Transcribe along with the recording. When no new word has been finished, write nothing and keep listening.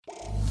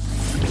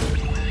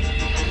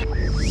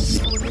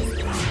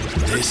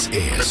This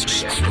is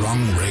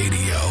Strong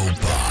Radio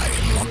by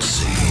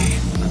Moxie.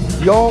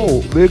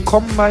 Yo,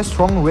 willkommen bei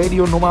Strong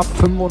Radio Nummer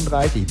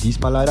 35.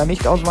 Diesmal leider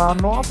nicht aus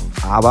Warendorf,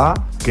 aber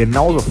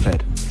genauso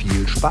fett.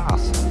 Viel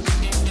Spaß.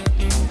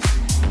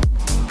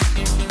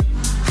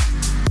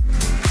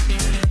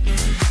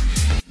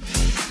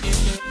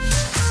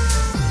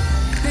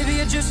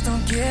 Baby, I just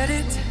don't get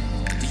it.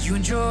 Do you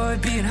enjoy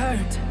being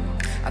hurt?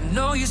 I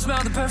know you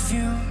smell the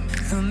perfume,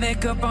 the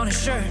makeup on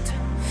his shirt.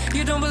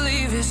 You don't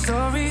believe his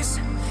stories.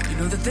 You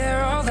know that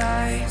they're all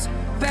lies.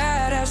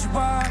 Bad as you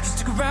are, you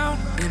stick around,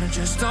 and I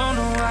just don't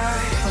know why.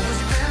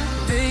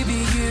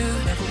 Baby, you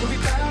never worry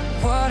about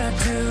what I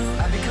do.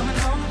 I'll be coming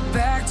home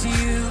back to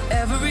you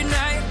every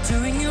night,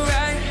 doing you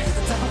right. You're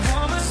the type of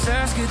woman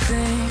serves good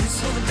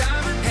things, full of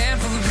diamonds,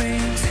 handful of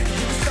rings.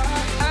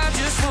 I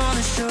just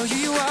wanna show you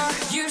you are.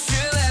 You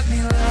should let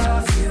me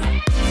love you.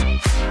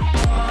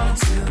 Want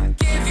to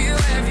give you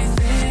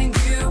everything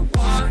you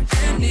want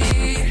and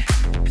need.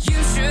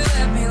 You should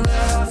let me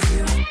love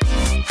you.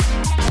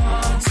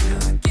 Want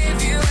to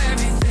give you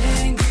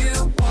everything you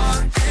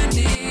want and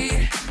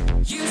need.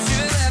 You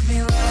should let me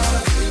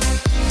love you.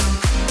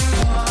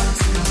 Want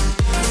to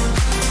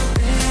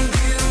everything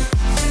you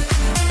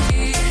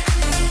need.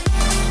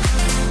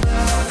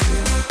 Love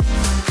you.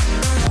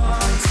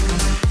 Want to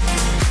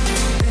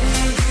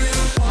everything you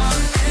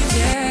want and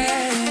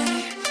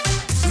need.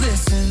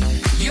 Listen,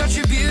 your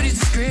true beauty's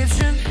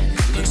description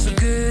looks so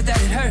good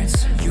that it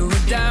hurts. You're a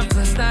dime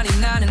plus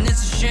 99 and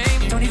it's a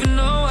shame. Don't even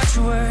know what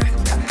you're worth.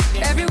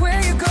 Everywhere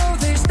you go,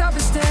 they stop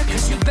and stare,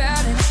 cause you're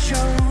bad and it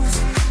shows.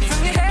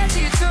 From your head to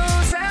your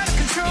toes, out of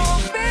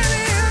control. Baby,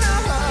 you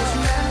know.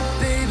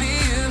 Baby,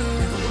 you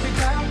never worry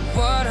about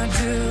what I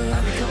do.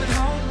 I'll be coming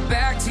home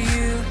back to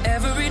you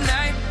every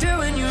night,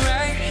 doing you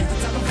right. You're the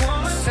type of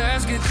woman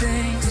serves good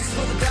things,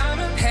 full of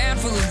diamonds,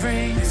 handful of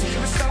rings.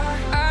 You're a star.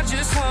 I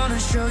just wanna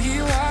show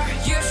you are.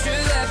 You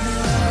should let me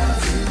love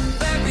you.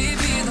 Let me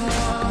be the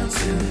one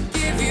to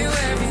give you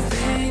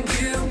everything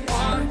you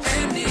want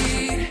and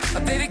need. A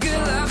baby, good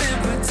love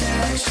and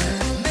protection.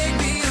 Make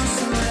me your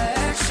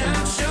selection.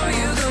 Show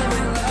you the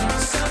way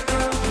love's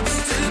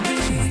supposed to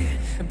be.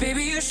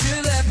 Baby, you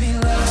should let me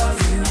love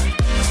you.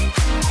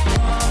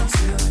 Want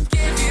to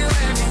give you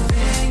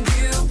everything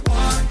you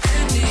want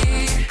and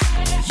need.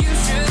 You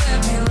should let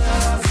me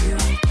love you.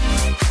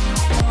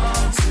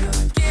 Want to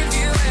give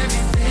you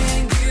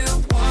everything you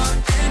want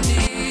and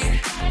need.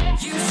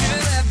 You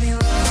should let me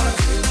love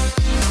you.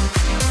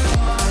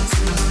 Want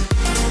to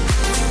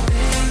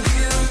everything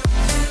you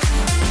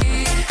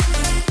need.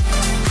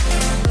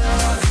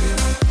 Love you.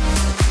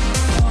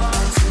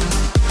 Want to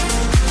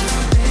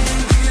everything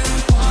you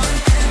want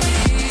and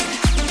need.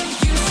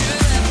 You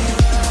should let me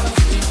love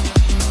you.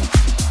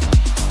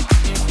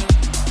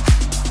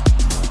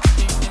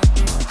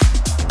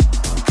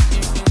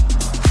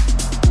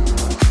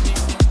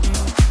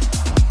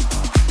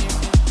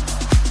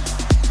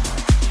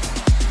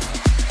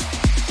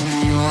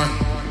 New York,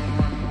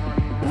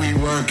 we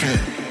work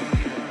it.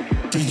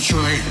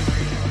 Detroit,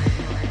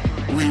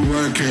 we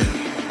work it.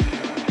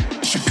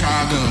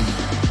 Chicago,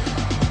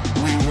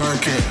 we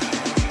work it.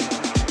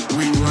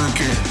 We work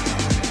it.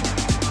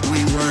 We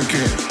work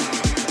it.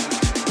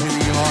 New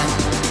York,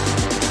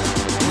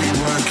 we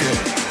work it.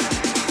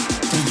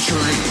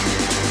 Detroit,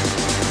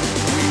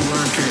 we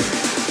work it.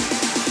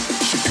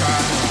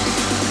 Chicago,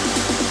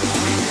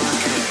 we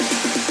work it.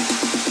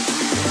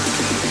 We work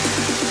it.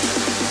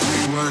 We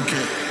work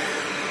it.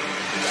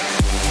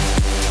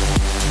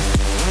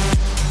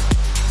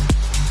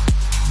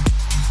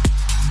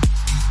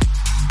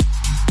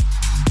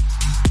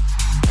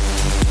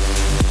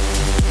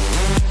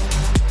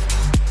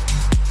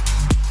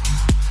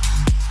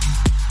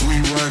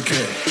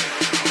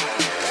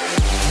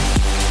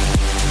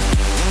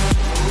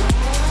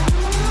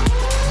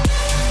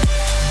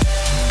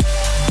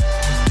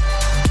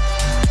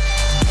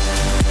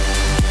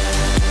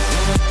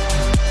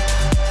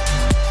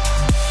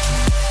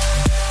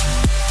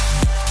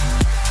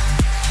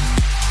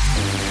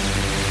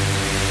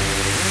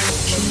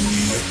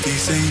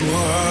 Piece of your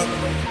heart,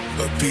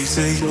 a piece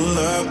of your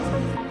love.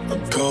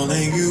 I'm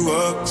calling you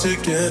up to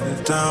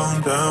get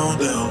down, down,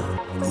 down.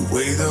 The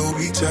way that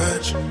we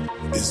touch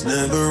is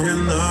never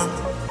enough.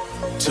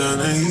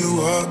 Turning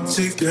you up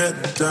to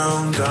get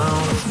down,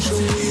 down. Show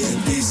me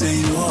a piece of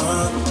your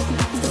heart,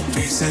 a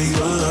piece of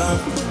your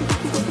love.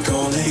 I'm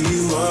calling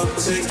you up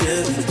to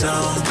get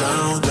down,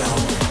 down, down.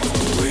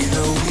 The way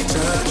that we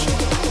touch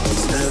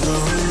is never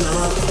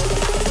enough.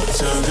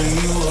 Turning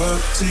you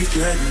up to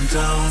get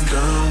down,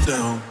 down,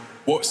 down.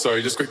 What?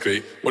 Sorry, just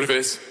quickly. What if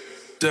it's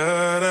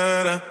Da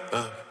da da,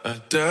 da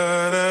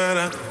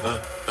da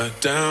da,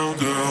 down,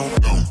 girl.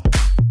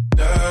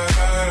 Da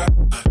da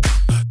da,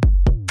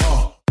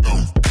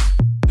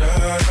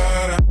 da da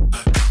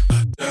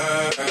da,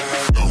 da da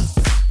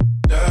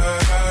da,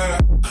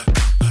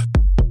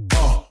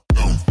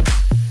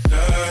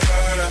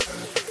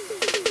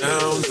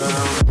 down,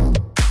 down.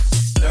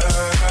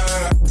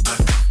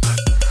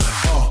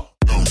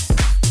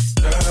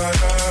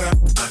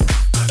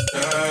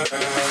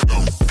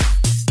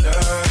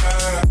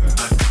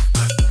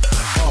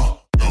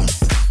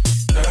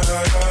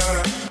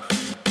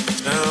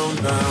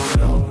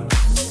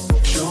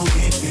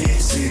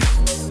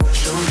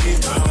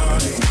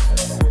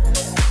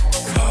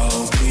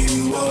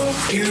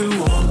 you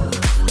want,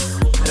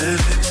 and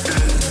it's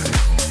better.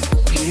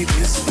 Keep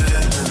it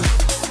spinning.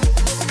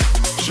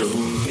 Show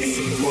me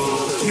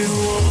what you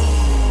want.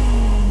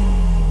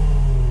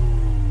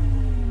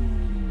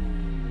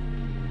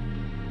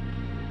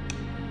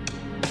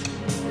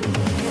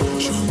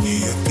 Show me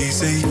a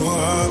piece of your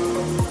heart,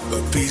 a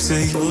piece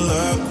of your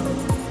love.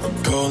 I'm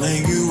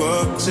calling you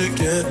up to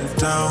get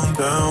down,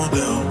 down,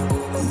 down.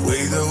 The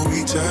way that we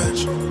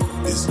touch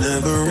is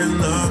never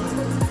enough.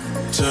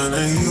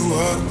 Turning you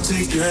up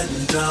to get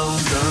down,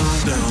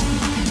 down, down.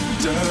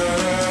 Da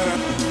da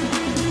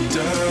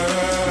da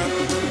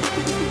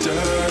da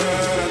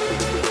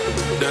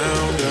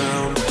down,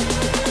 down.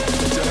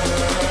 Da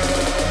da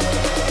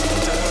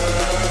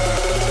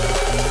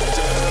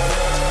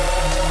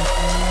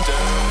da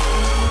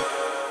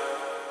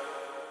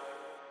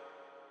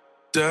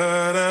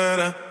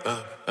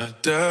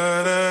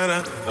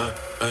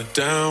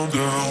down,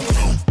 down.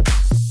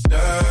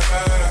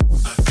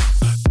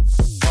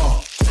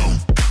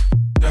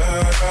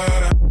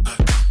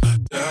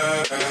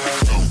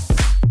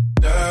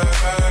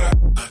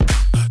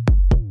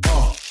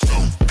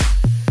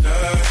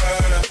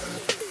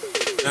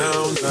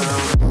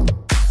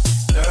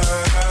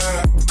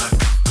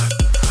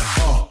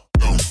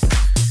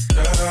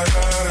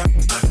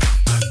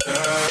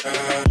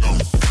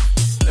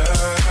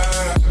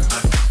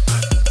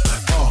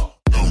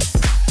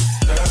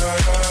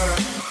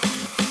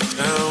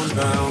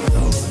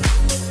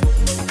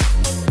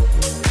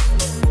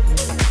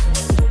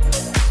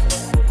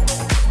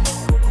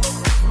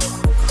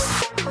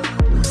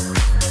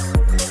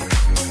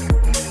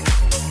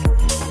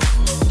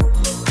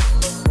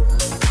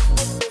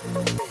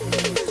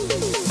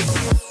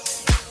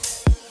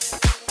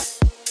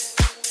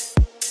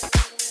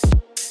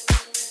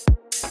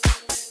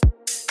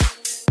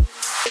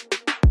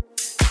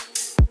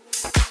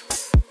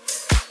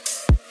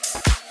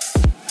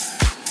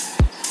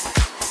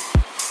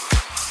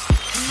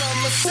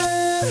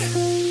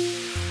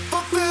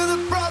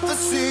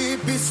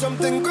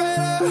 Something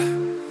greater,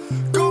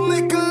 go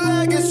make a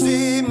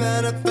legacy,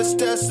 manifest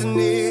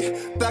destiny.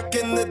 Back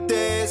in the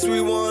days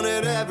we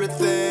wanted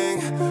everything,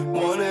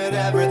 wanted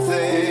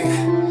everything.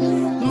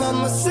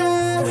 Mama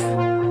said,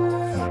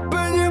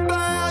 burn your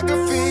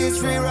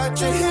biographies,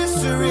 rewrite your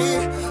history,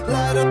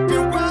 light up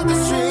your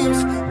wildest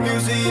dreams,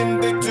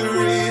 museum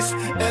victories.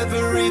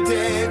 Every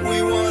day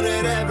we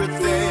wanted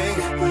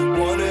everything,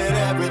 wanted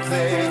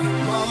everything.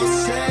 Mama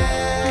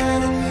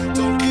said,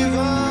 don't give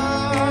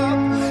up,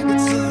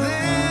 it's a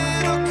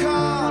little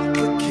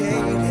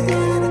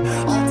complicated,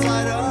 all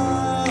tied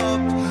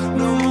up,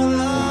 no more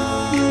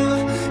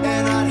love,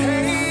 and I'd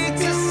hate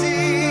to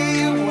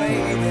see you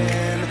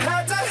waiting.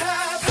 Had to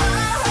have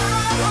high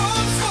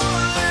hopes for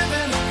a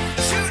living,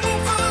 shooting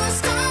for the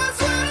stars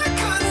when I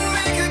couldn't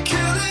make a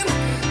killing.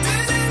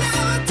 Didn't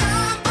have a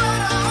dime, but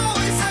I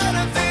always had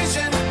a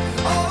vision,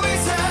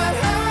 always had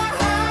high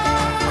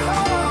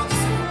hopes.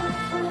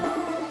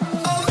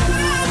 Oh,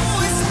 I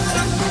always had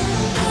a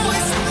feeling. Oh, I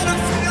always had a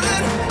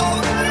feeling. Oh,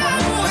 I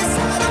always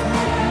had a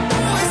feeling.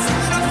 Oh, I always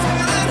had a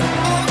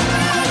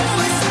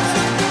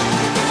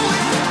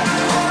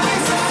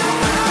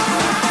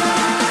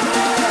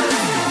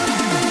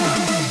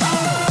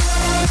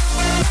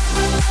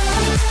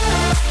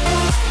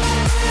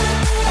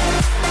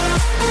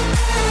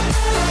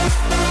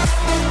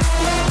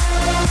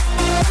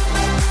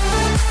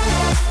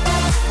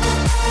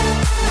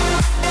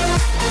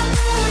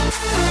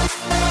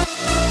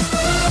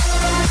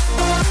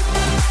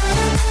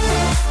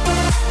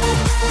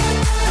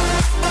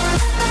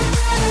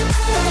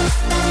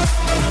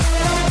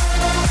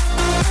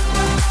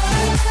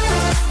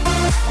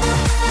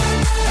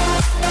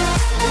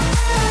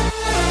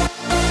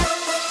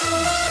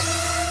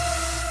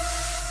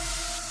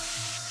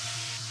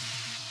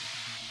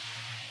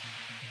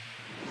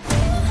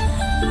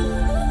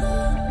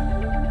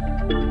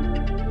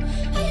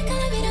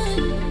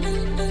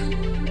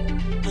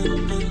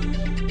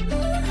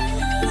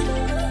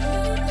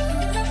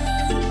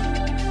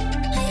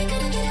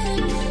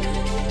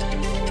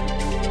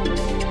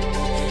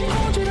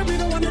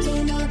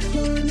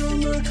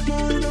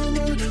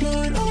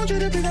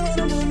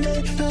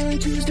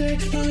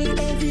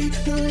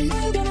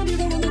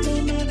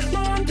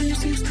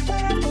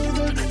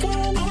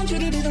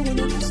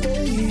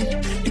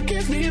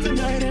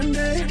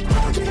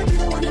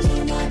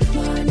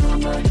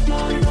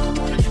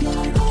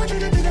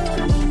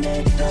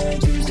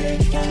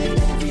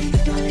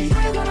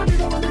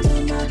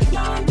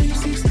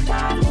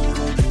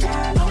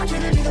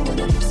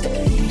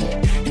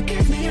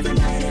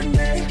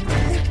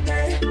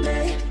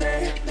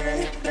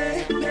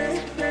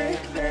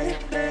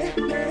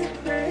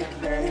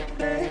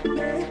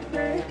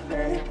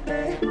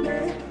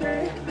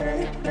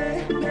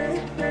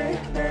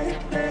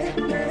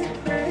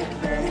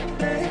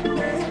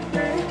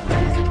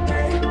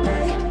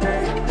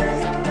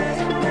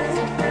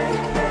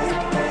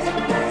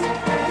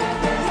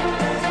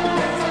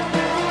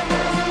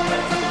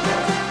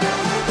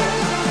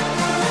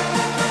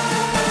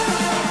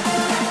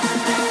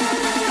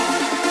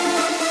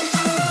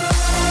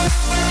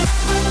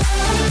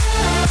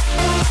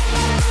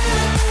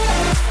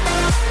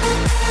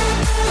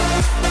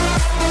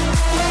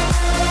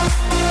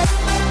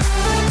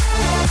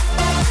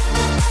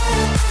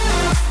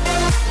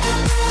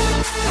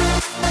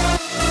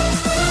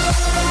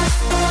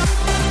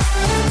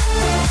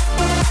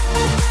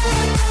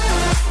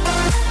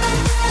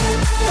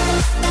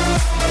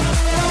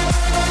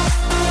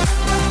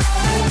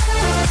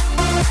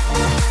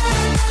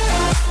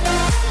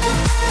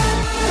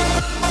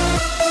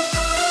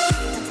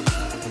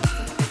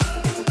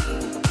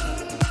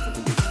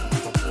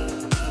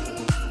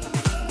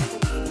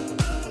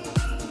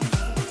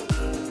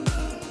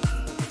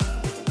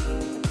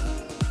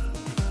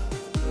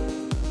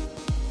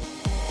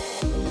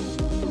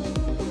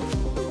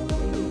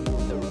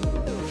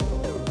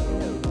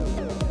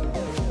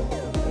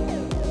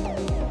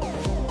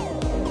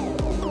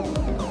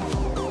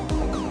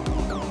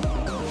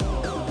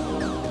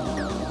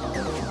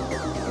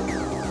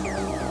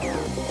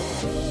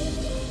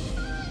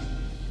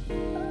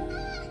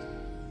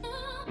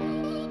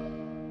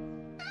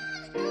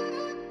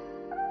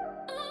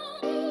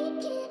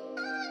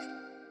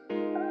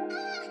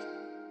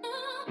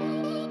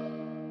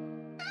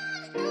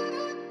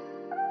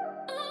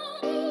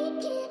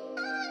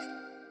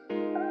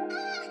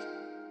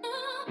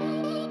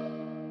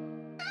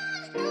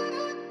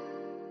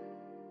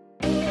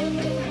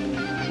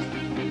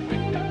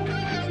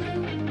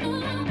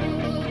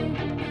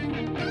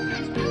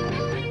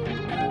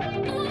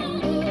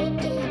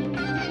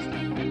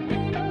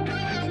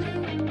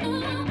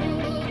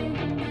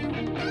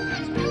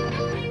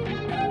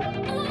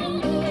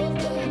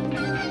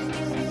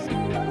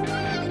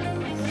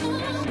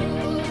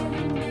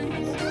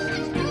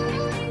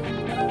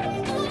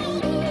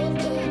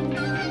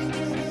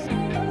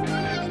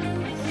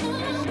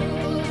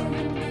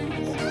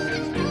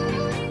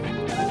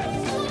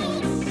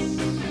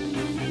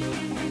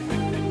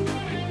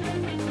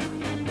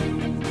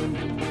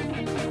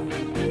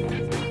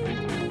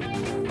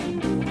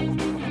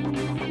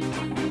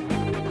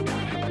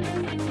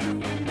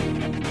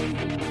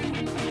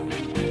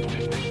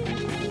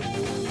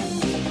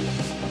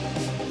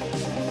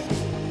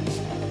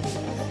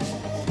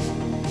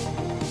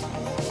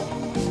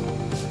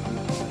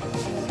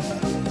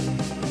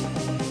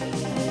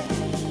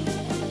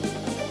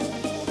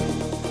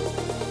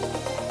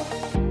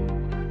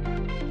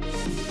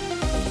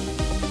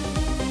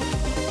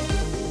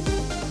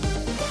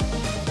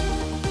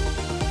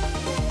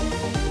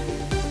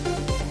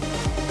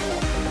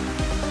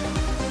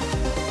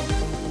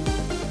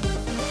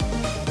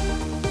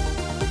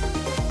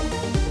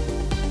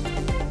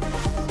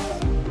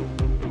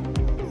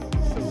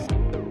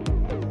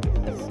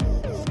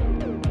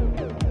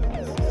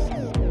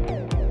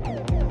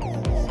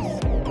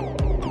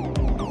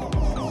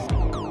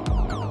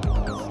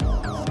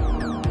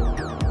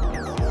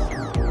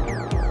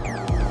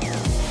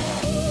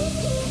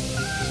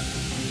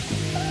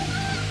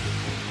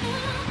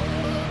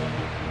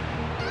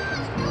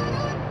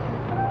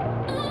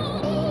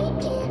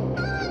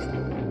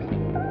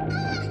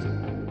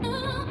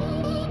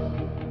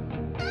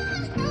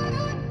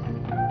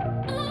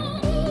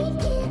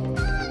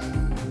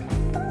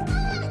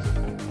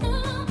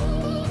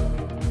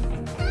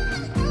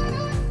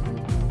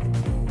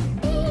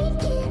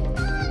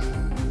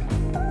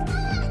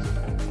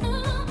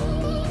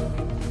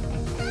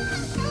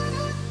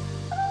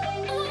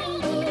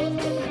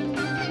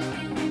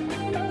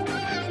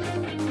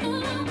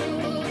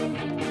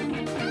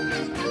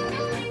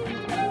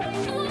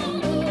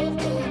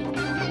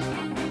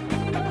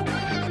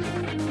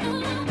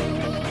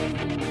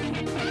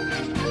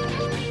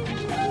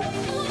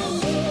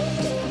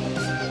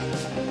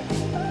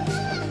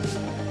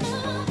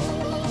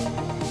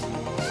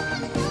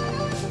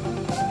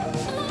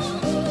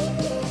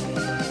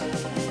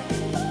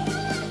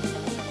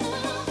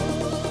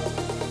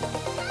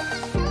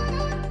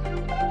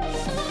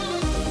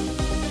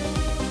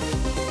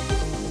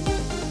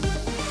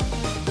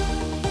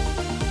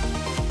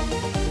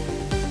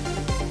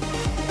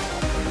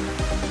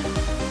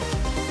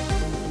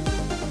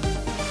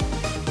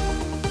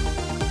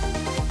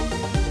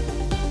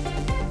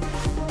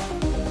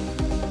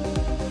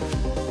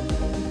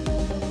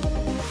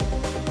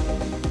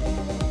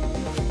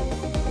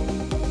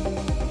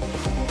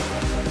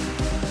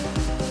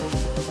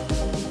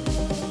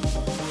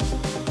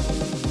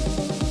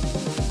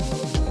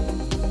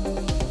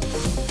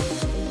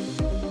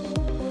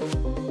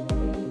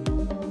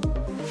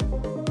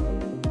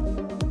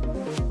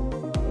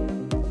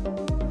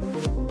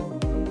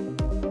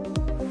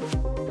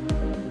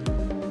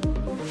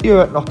Ihr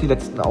hört noch die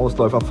letzten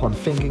Ausläufer von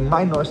Thinking,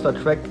 mein neuester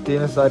Track,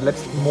 den es seit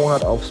letzten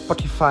Monat auf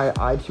Spotify,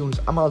 iTunes,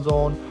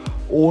 Amazon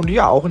und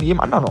ja auch in jedem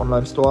anderen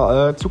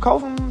Online-Store zu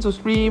kaufen, zu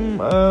streamen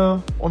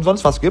und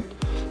sonst was gibt.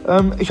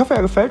 Ich hoffe,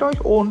 er gefällt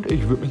euch und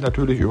ich würde mich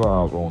natürlich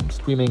über so einen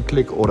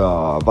Streaming-Klick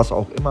oder was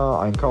auch immer,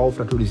 einen Kauf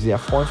natürlich sehr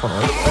freuen von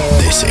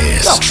euch. This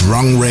is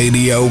Strong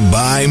Radio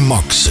by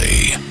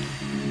Moxie.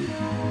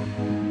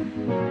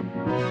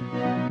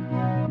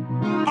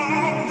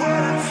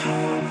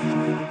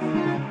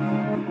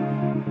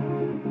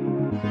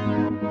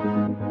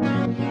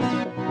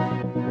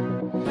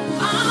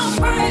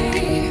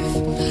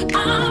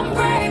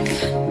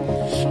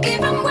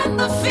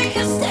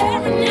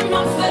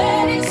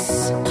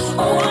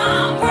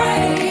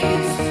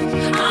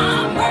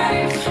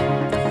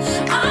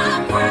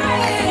 brave.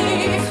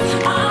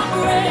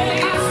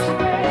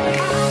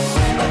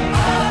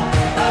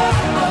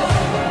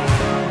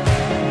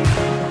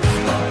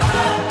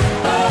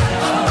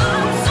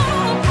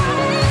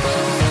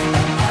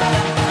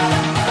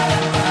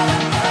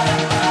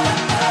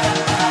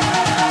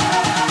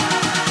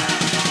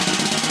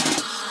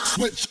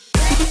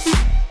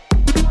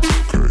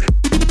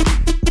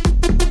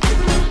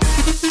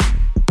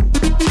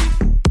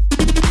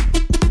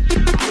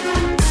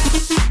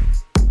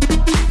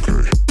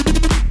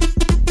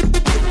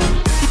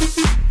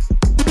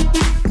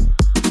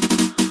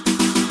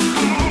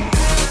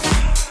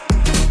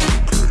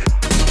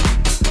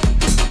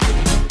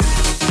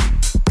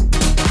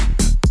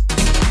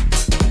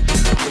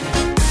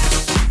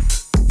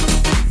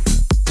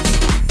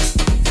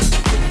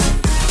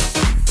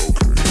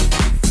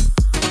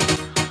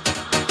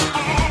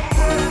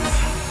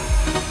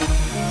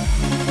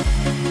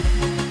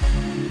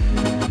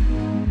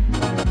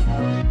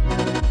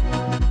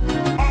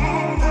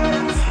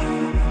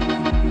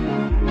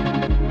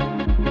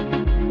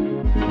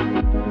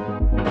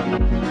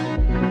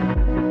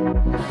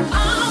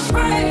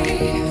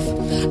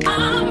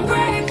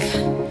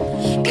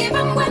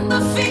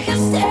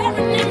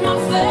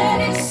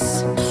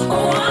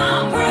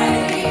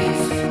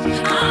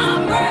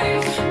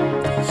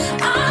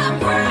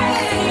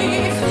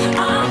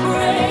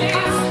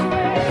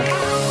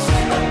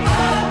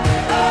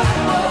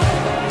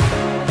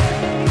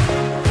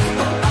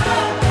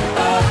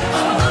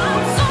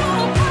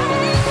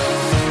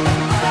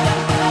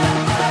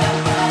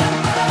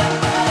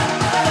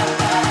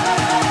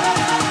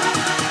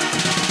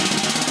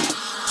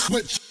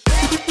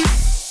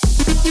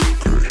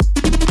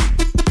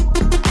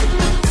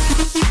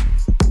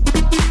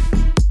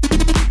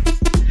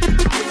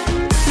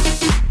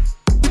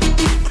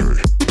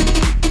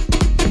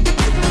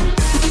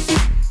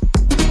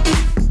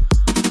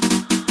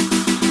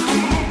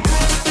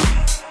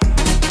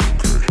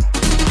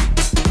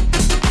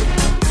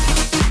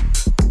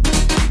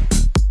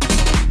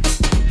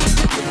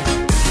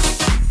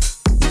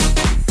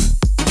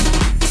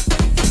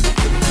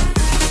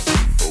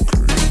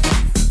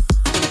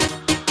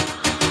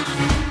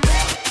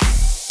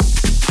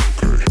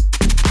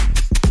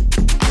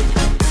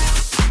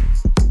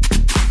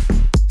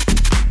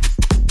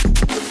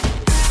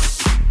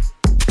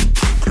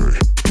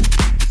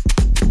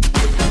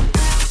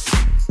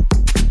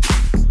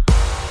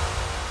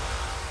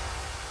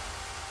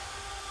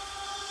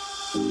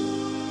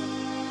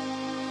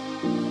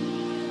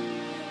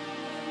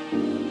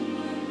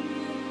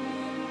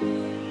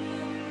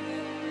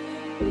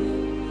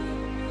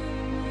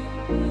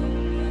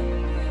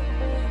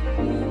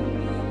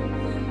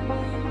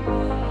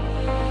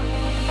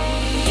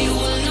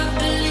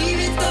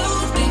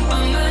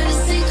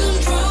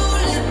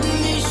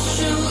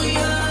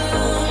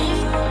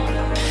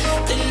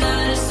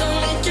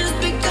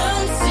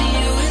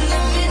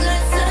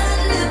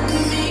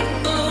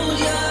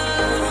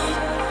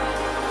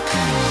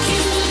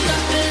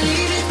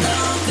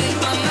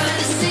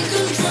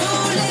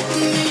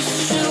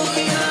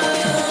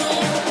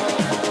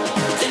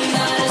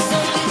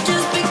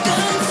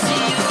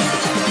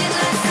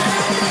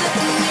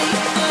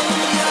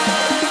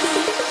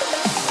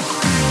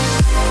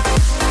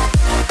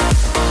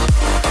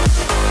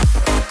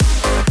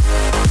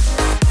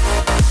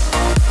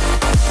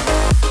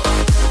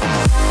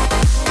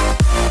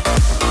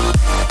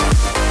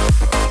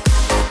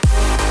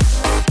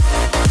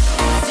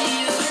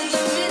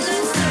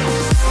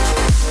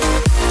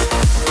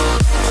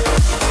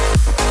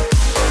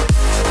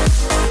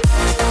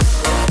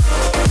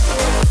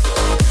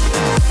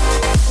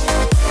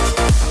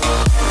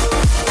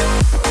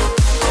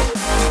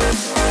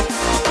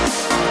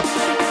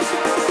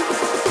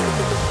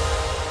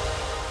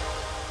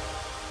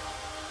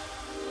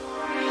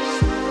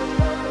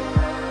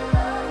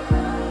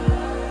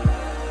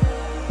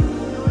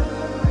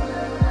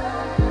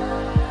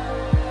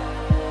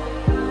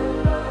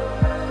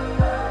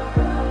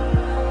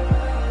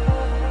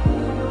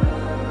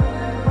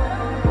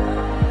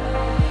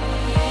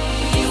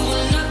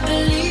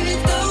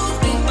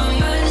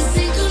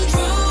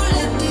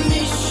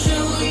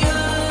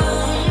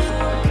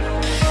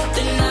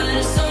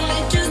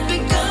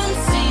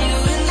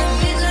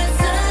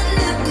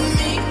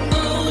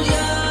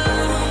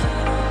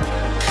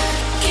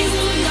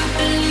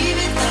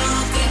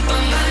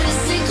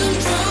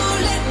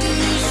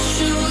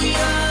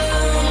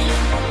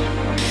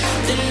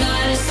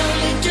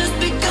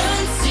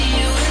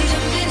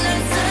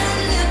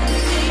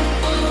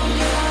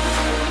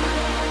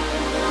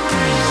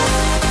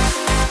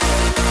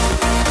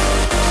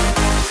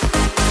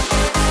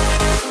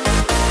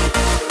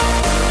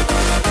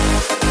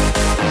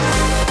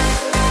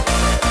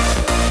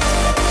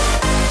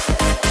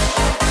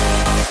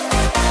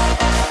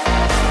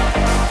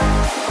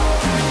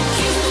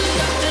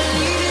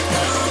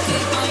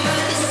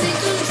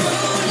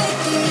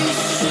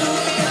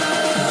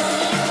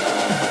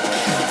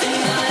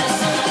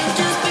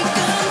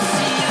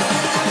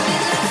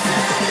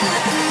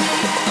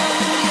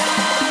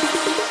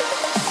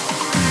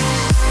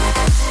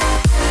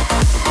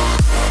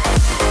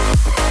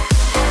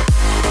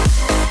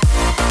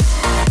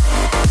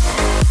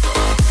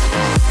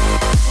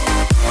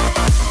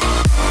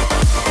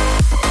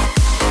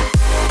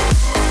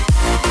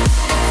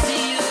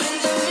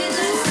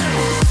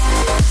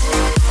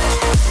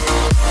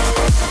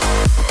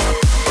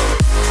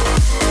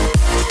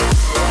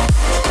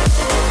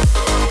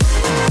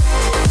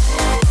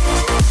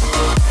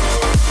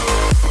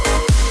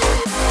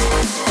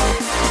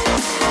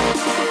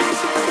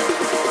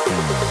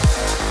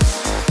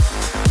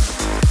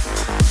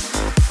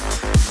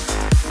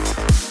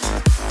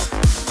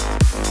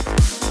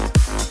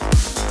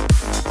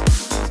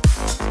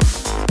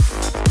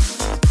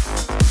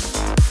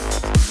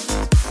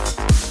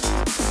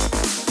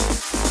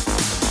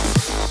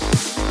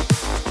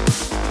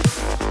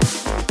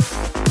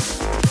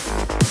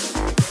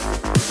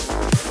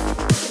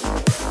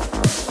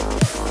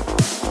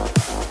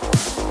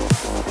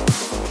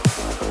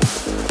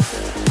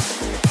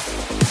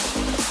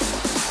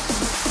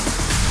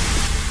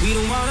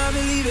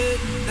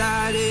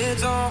 that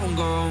it's all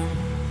gone.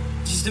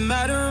 Just a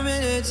matter of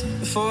minutes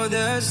before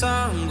the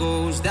sun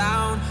goes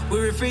down.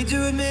 We're afraid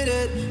to admit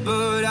it,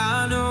 but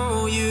I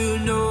know you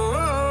know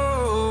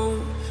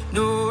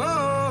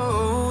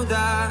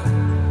that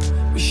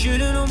we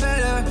should've known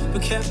better,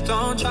 but kept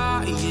on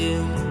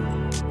trying.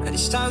 And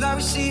it's time that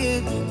we see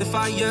it, the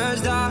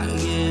fire's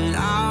dying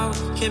out.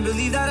 Can't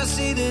believe that I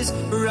see this,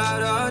 we're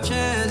out of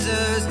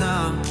chances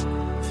now.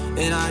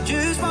 And I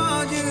just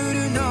want you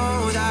to know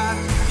that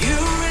you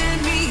and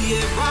me,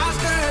 it was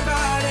good,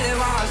 but it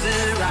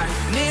wasn't right.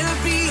 And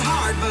it'll be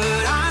hard,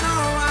 but I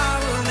know I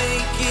will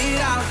make it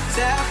out.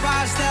 Step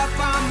by step,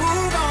 I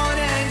move on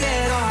and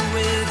get on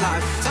with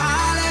life. So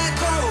I let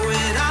go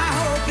and I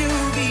hope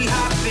you'll be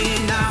happy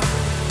now.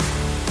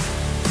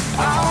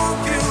 I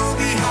hope you'll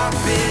be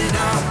happy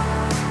now.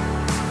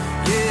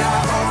 Yeah,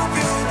 I hope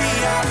you'll be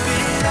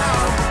happy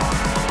now.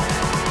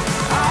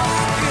 I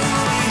hope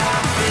you'll be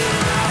happy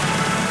now.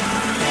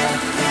 Yeah,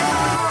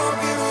 I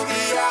hope you'll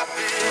be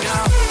happy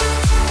now.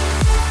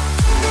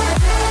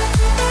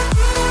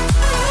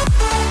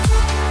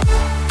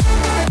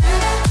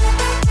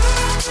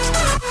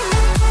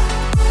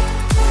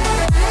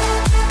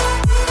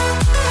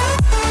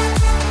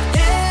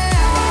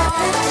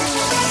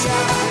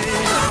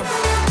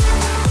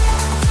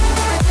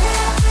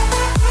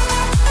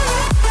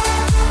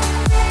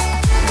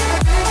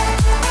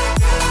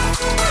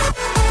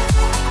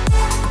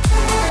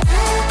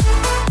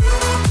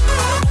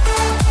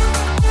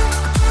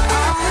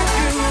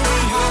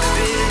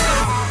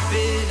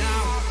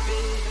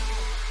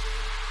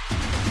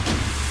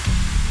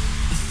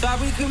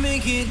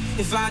 Make it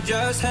if I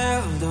just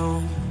held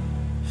on.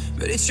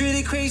 But it's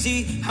really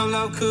crazy how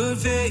love could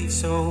fade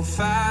so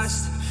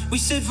fast. We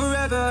said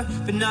forever,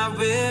 but now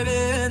we're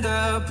in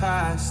the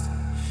past.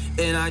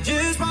 And I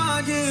just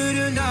want you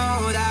to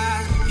know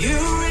that you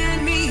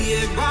and me,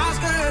 it was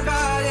good,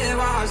 but it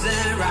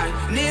wasn't right.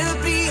 And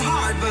it'll be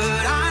hard,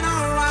 but I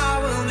know I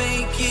will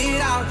make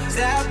it out.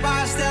 Step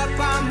by step,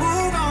 I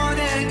move on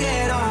and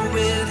get on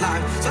with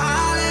life. So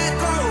I let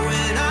go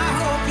and I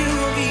hope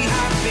you'll be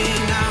happy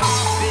now.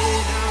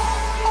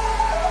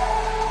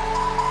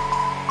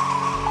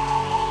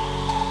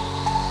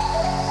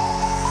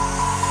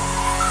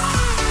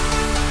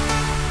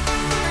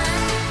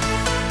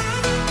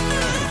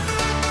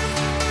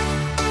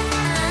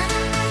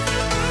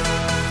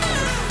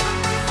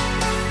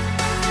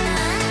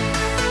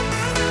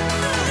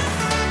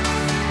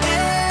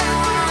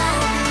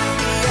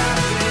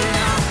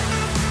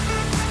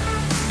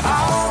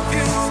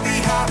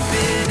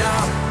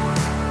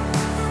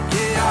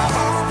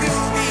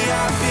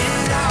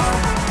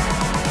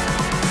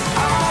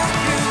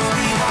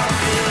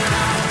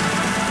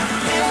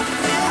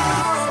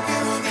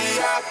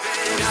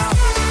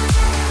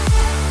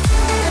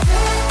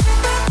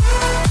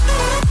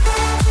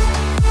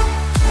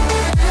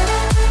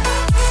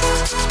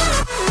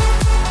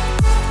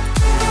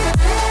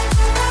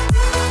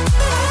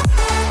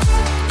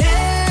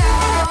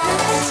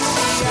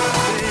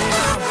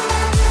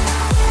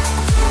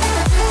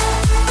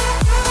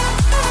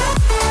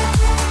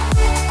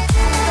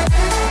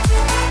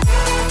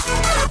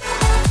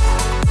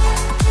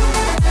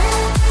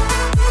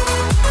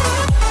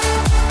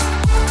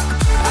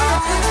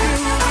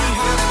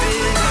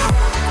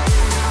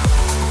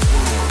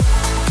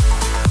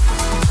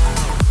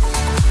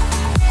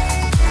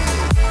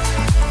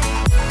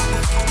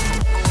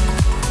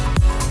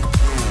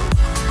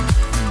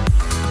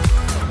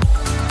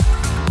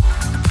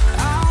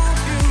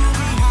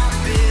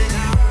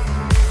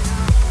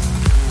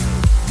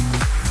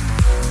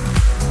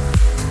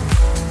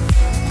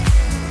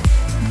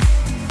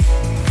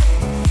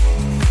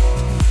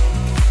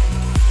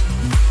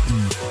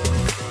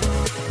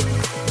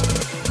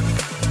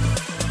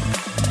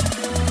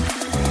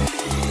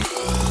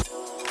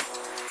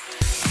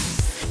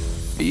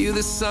 Feel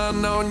the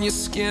sun on your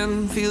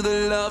skin, feel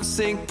the love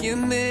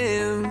sinking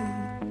in.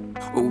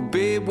 Oh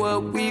babe,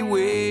 what we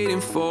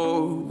waiting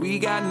for? We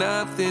got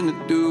nothing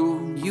to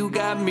do. You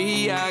got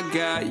me, I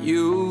got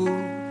you.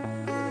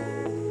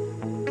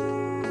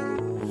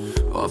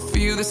 Oh,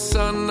 feel the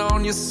sun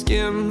on your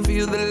skin,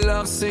 feel the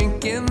love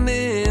sinking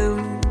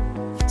in.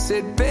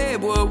 Said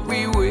babe, what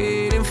we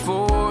waiting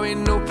for?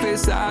 Ain't no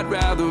place I'd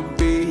rather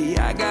be.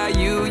 I got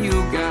you,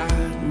 you got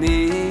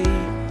me.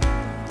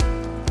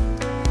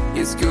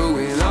 It's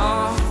going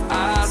off,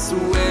 I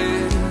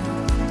swear.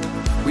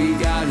 We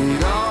got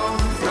it all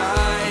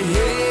right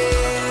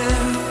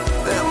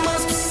here. There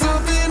must be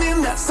something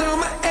in that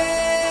summer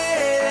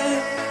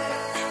air.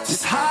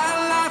 Just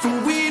high life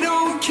and we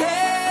don't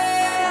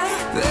care.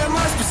 There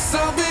must be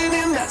something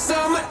in that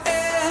summer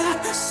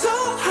air. So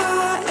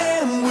high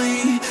and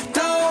we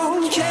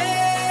don't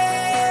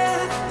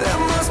care. There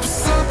must be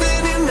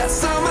something in that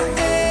summer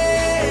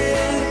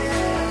air.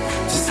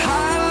 Just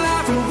high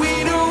life and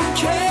we don't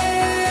care.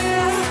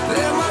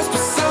 There must be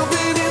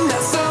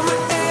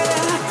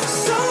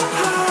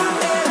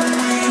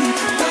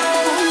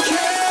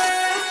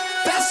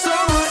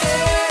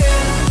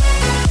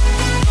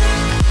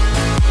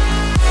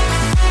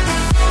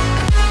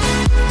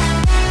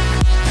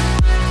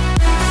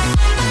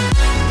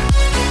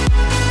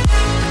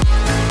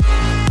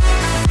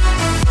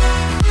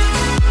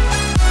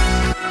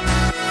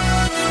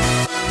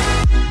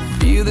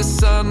the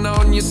sun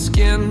on your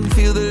skin,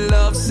 feel the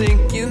love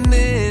sinking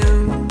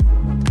in.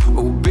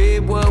 Oh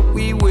babe, what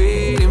we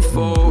waiting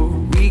for?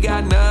 We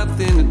got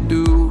nothing to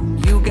do.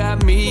 You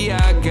got me,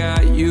 I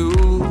got you.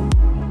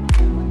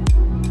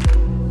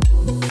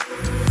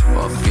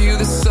 Oh, feel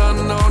the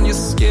sun on your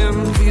skin,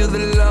 feel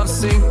the love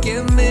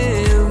sinking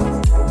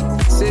in.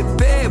 Say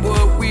babe,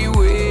 what we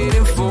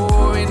waiting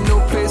for? Ain't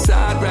no place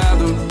I'd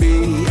rather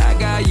be. I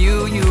got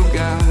you, you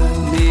got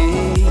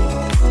me.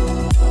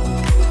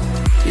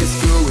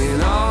 It's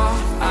going off,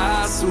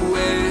 I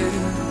swear.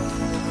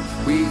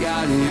 We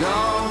got it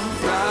all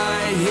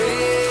right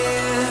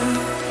here.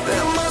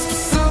 There must be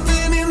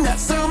something in that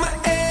summer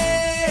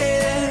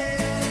air,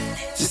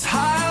 just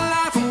high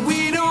life and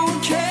we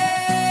don't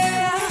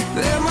care.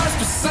 There must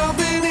be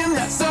something in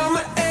that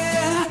summer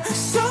air,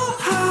 so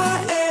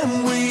high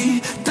and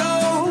we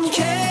don't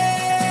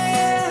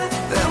care.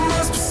 There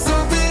must be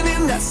something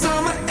in that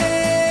summer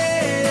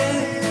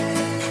air,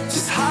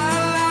 just high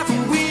life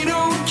and we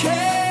don't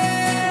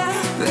care.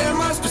 There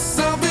must be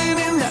something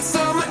in that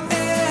summer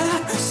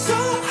air, so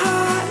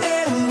high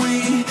and we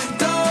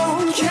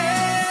don't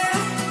care.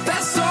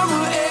 That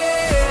summer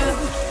air.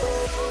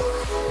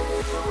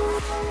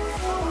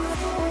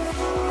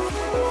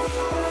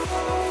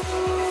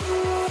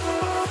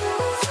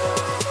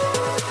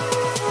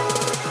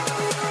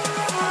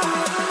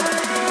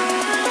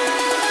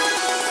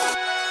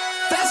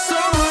 That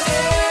summer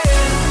air.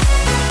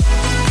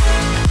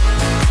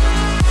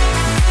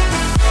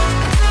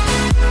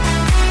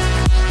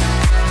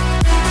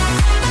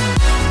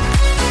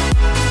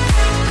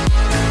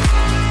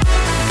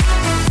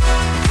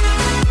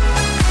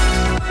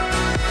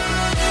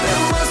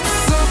 There must be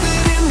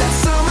something in that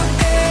summer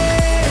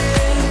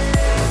air,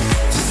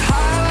 just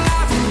high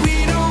life and we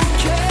don't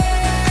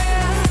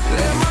care.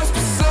 There must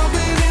be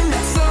something in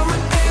that summer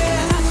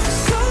air,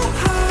 so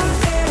high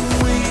and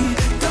we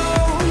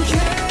don't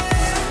care.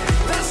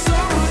 That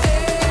summer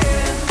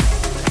air.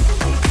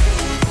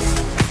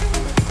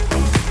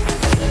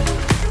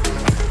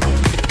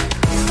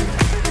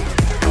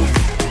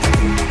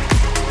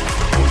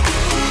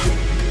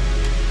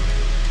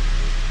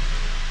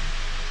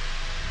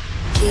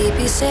 Keep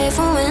you safe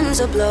when winds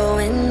are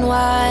blowing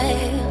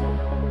wide.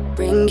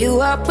 Bring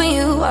you up when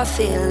you are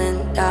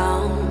feeling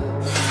down.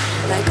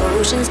 Like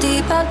oceans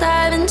deep, I'll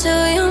dive into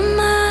your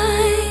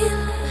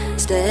mind.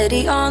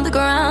 Steady on the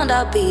ground,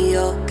 I'll be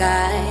your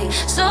guide.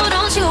 So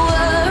don't you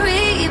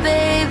worry,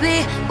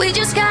 baby. We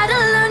just gotta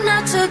learn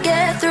not to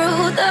get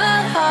through the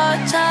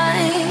hard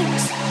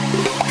times.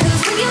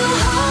 'Cause when you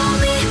hold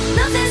me,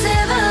 nothing's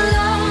ever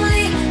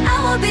lonely. I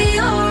will be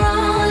your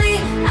only,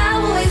 I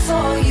will wait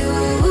for you.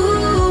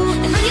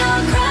 And when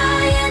you're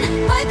crying,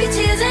 wipe your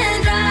tears and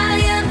dry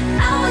 'em.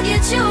 I will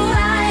get you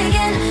high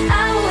again,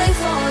 I will wait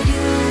for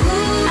you.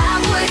 I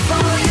will wait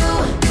for you.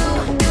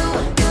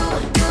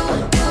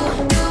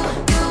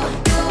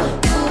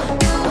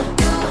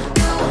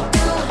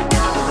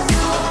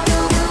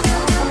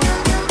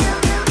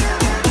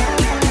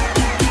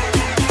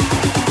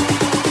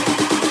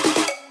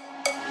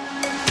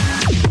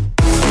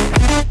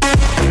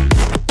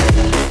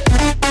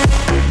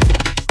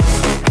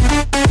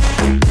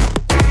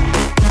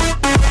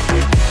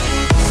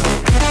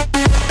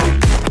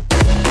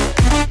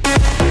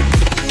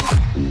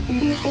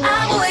 I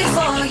will wait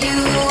for you.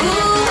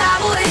 I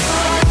will wait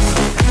for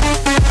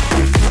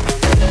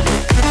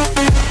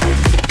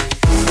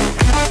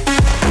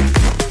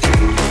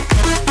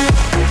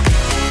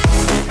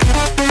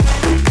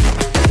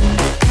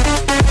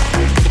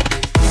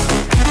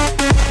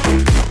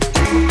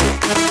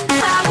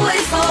I will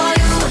wait for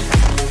you.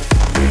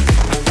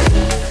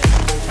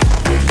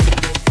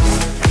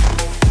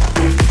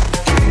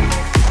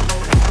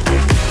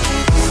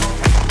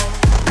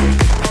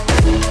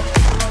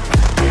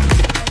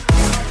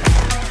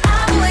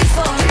 I will wait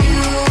for you.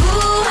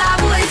 I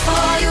will wait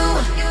for you.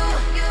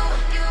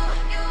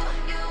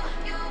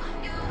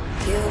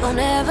 You will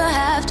never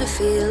have to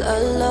feel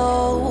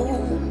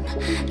alone.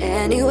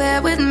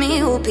 Anywhere with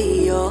me will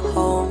be your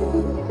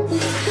home.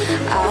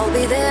 I'll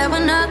be there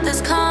when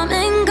others come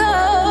and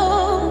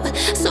go.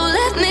 So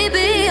let me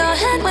be your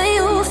hand when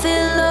you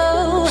feel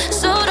low.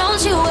 So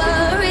don't you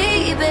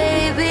worry,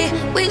 baby.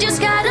 We just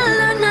gotta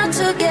learn not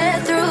to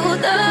get through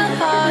the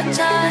hard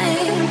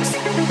times.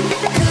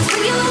 'Cause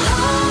when you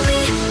hold me,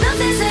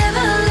 nothing's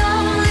ever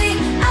lonely.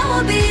 I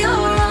will be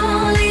your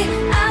only,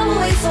 I will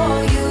wait for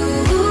you.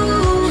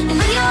 And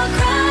when you're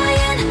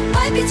crying,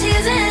 wipe your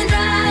tears and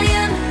dry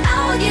 'em. I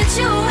will get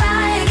you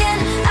high again,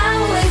 I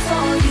will wait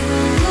for you.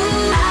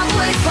 I will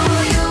wait for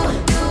you.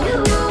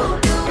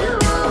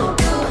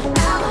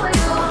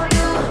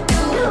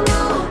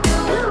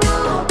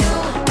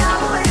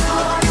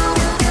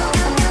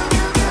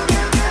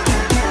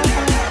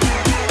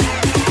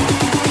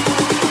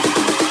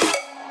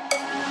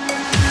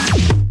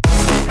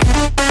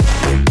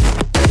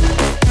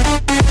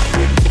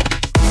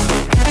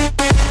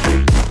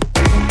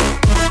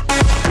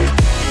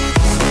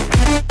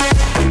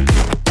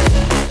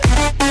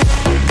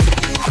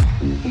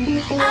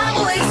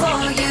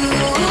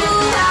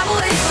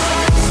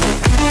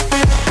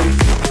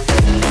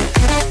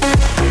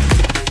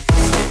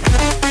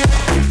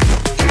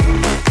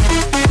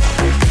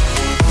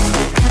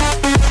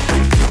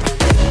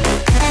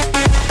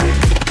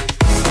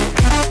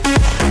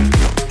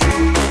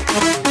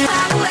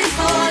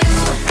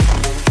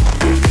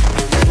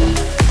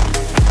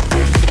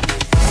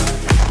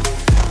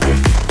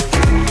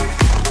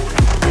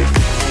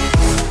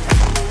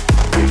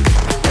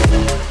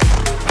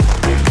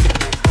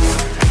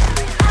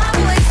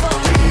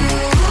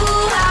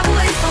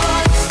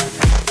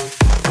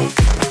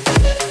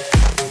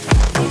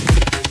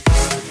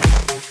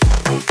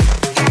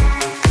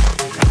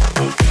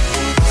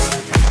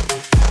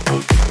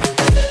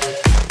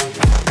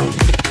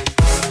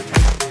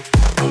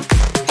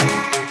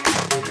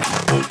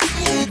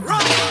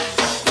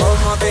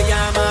 ¿Cómo te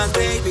llamas,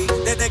 baby?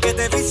 Desde que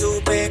te vi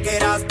supe que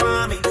eras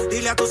pa' mí.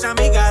 Dile a tus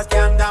amigas que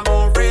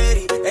andamos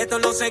ready. Esto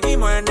lo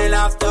seguimos en el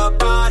after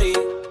party.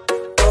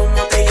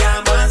 ¿Cómo te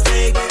llamas,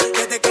 baby?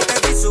 Desde que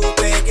te vi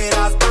supe que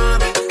eras pa'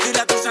 mí. Dile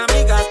a tus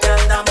amigas que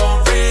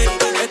andamos ready.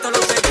 Esto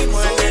lo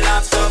seguimos en el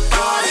after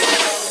party.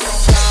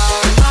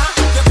 Calma,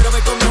 yo quiero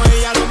ver cómo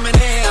ella lo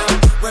menea.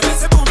 Mueve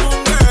ese pum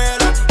pum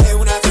girl. Es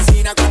una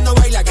asesina cuando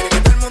baila, quiere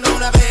que todo el mundo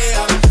la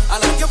vea. I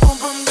like your pum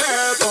pum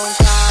girl. Con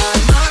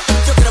calma,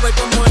 yo quiero ver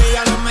cómo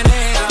ella lo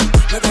menea.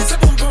 Mueve ese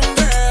pum pum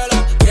girl.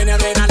 Tiene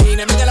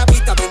adrenalina, mete la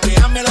pista,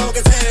 penteame lo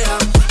que sea.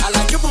 I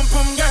like your pum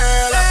pum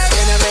girl.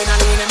 Tiene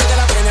adrenalina, mete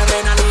la pena,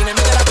 adrenalina,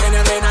 mete la pena,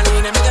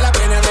 adrenalina, mete la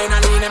pena,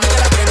 adrenalina, mete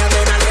la pena,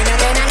 adrenalina,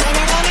 adrenalina.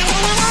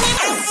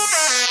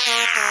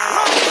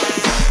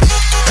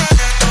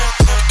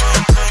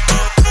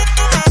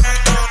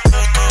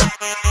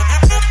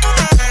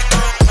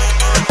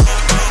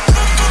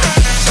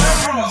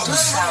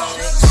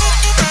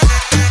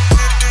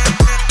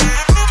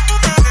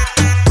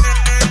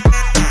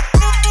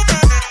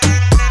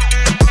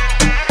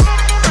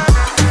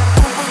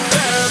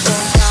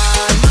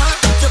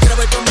 Yo quiero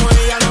ver cómo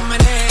ella lo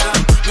menea.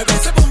 Me ve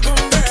ese pum pum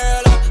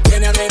girl.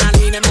 Tiene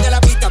adrenalina, mete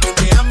la pista,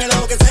 penteame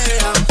lo que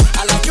sea.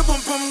 I like you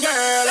pum pum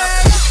girl.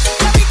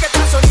 Ya vi que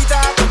estás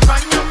solita,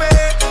 acompáñame.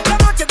 La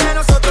noche de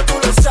nosotros tú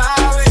lo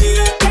sabes.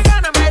 Que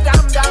gana me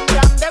dam dam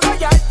dam de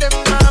guayarte,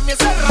 mami.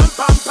 Ese ram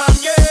pam pam,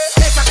 yeah.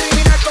 Esa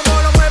criminal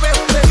como lo mueve es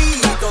un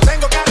delito.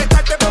 Tengo que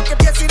arrestarte porque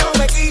pienso y no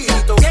me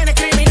quito. Tienes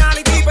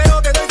criminality,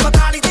 pero te doy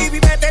fatality.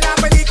 Vivete la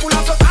película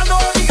flotando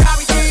en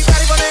gravity.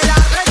 Cari pone la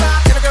regla,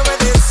 tienes que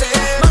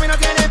obedecer. Mami no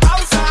tiene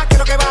pausa, ¿qué es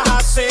lo que vas a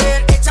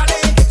hacer? Échale,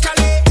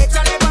 échale,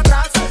 échale para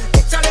atrás.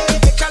 Échale,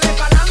 échale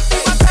para adelante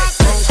y para atrás.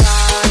 Con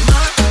calma,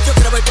 yo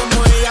quiero ver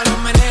cómo ella lo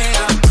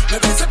menea. Me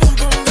ve ese pum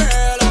pum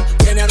girl.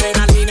 Tiene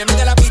adrenalina,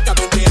 mete la pista,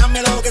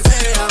 penteame lo que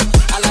sea.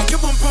 I like you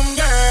pum pum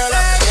girl.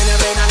 Tiene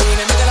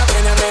adrenalina, mete la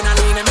pena,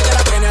 adrenalina, mete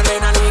la pena,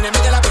 adrenalina,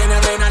 mete la pena,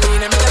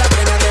 adrenalina, mete la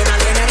pena,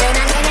 adrenalina,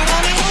 adrenalina.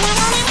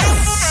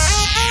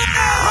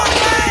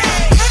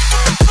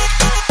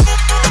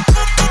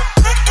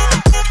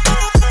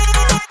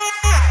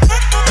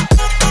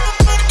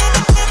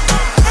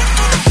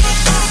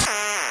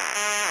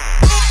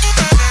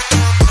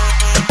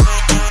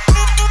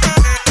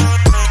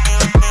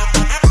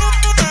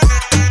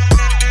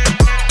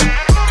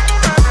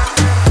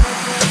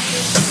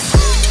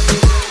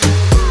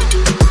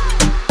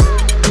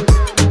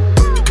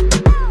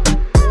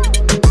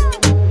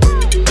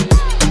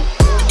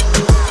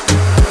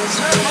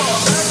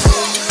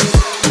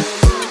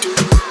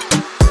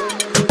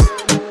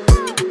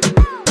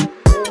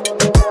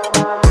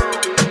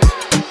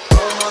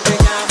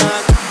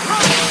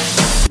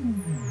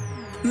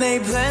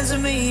 Made plans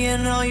with me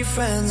and all your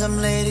friends.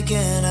 I'm late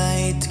again, I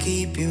hate to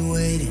keep you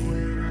waiting.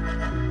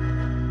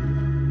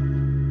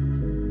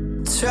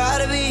 Try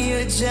to be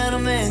a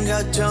gentleman,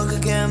 got drunk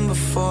again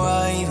before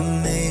I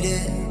even made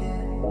it.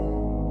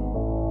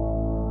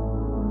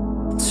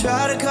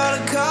 Try to call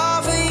a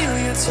call for you,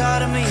 you're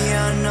tired of me,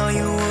 I know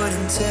you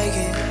wouldn't take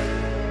it.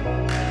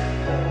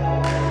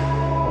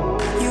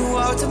 You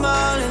walked a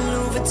mile in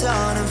Louis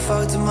Vuitton and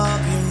fucked them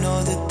up, you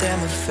know that they're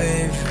my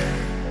favorite.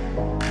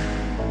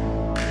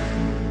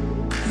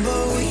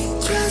 But we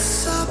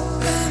dress up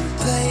and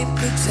play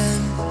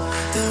pretend,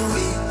 then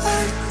we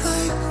act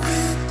like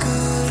we're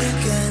good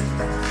again.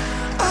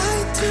 I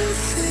do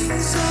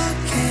things I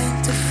can't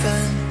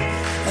defend,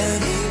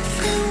 and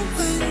even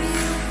when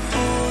you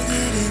hold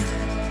it in,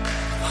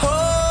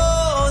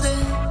 hold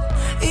it,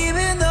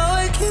 even though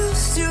I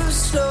used to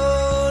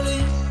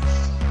slowly.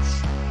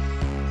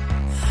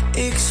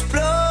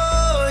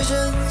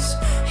 Explosions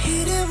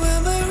hidden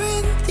when we're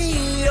in the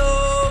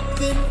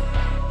open.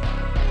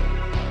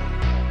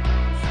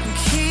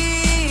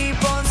 Keep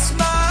on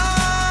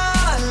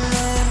smiling.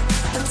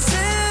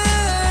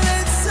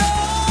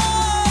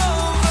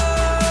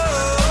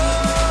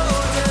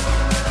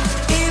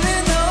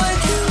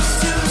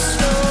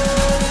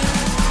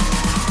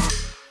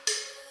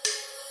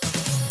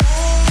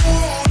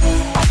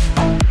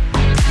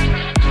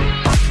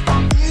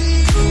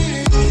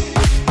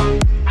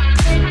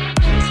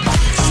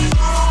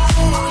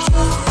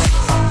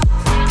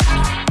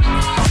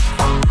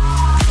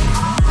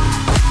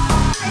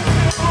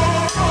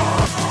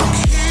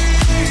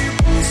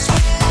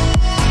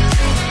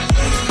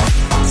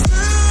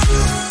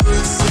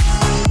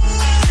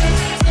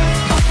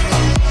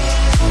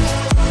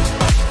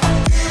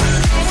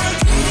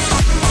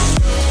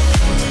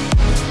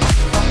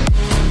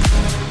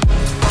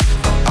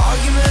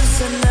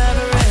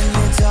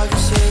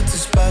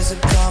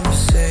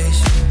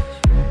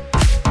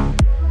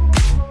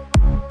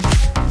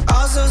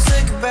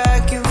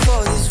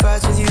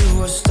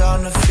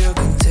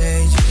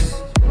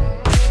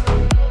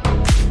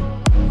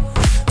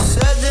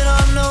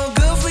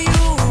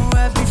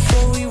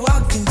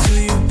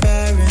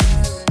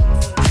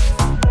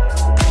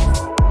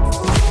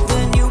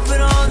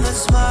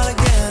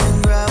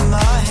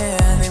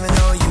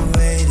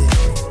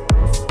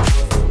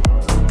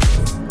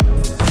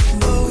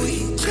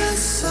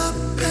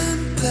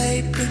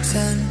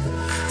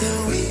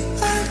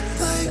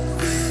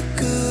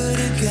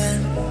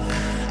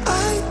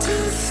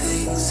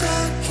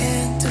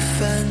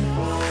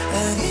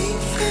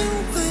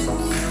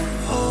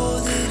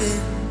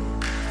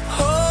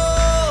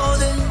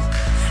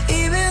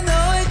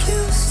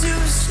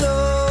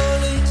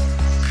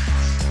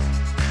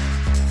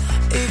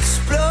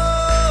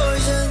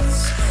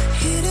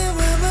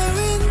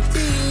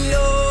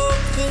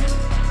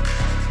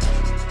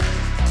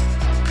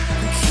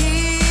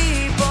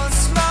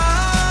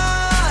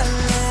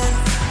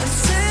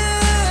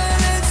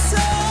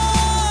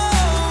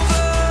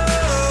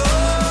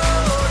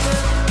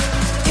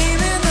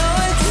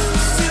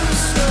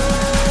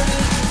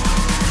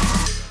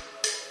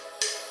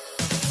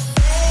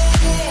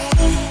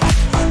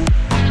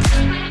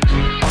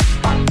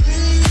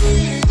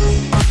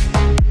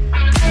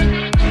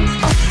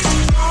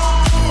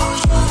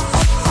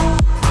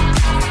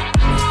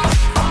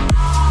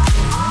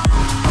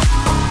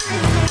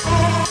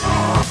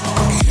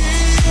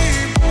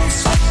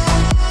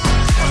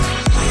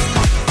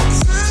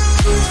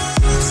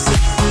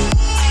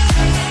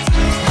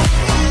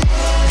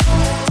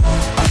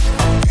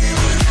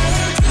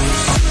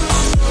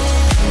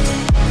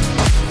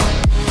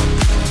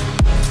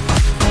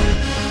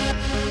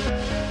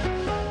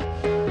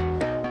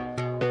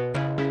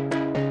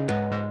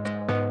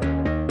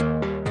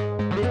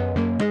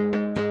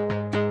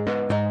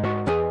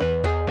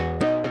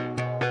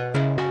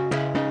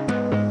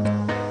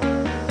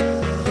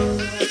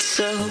 It's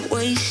a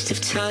waste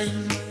of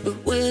time, but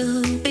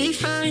we'll be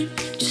fine.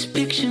 Just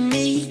picture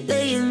me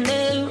laying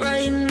there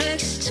right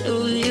next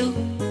to you.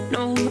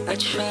 No, I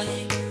try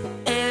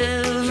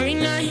every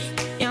night.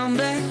 Yeah, I'm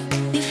back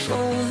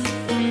before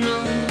you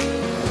know.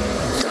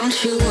 Don't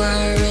you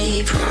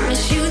worry,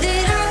 promise you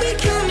that I'll be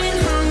coming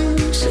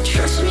home. So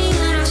trust me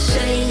when I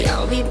say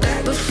I'll be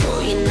back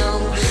before you know.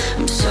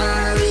 I'm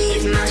sorry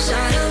if my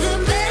side of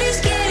the bed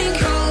is getting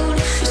cold.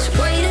 Just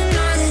wait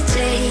another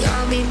day,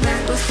 I'll be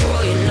back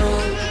before you know.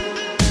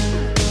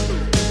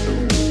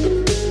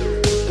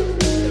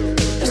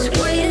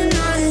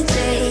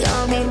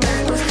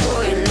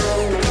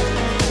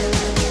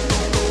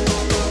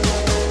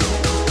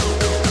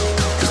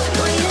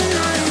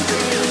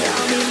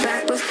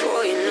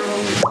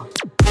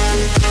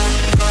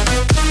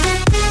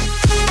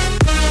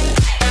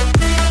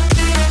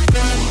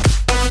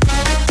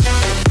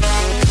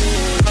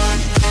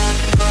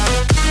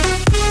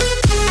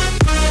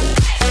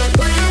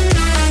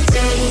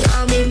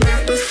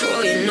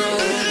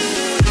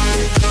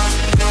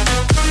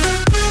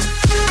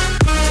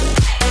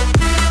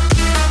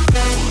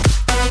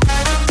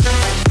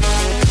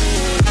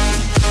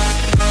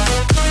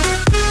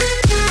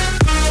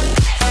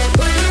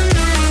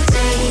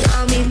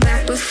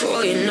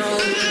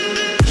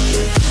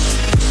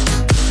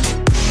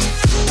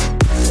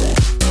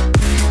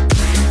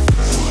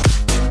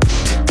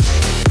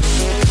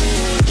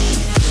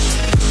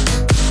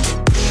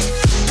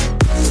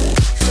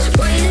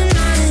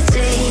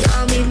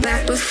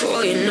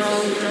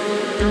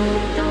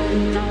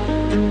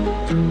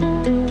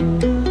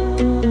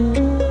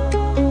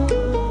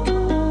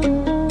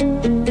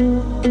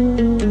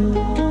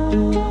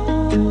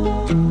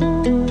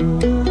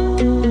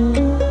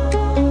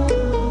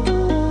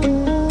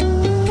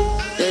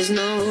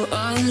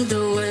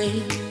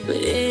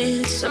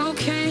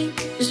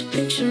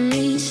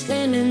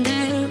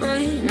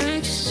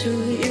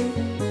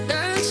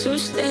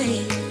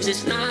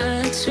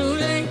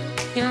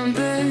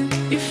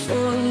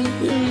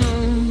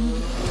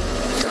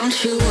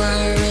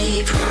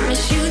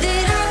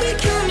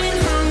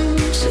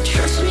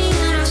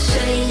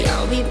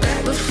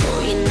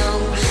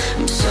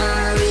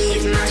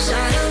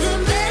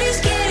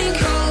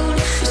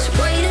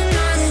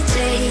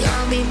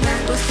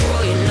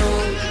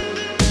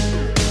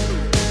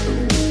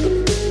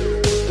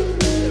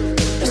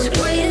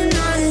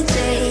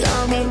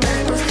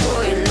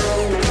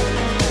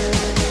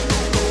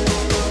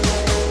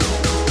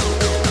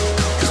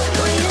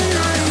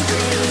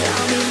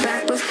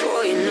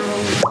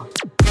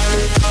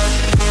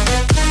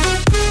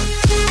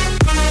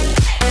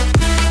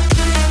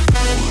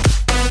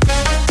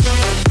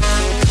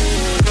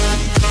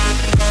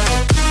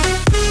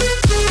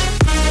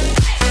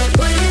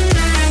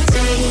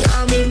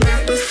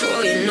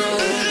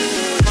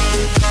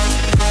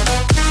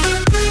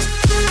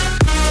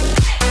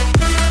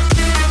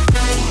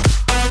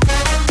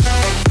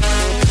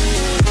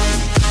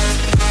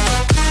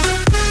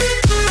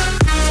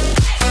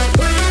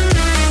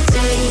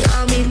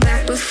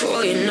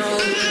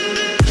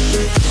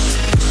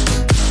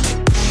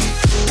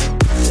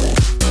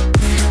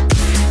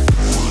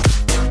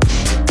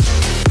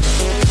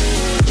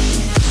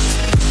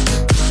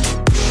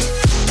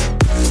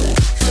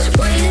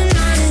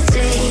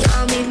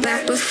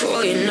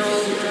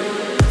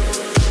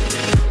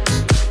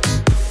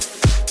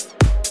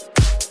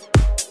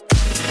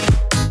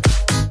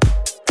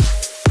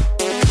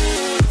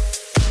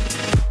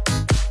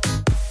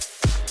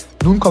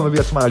 Nun kommen wir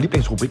wieder zu meiner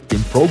Lieblingsrubrik,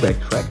 dem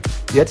Throwback-Track.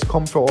 Jetzt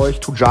kommt für euch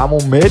Tujamo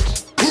mit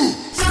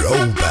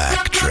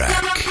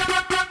Throwback-Track.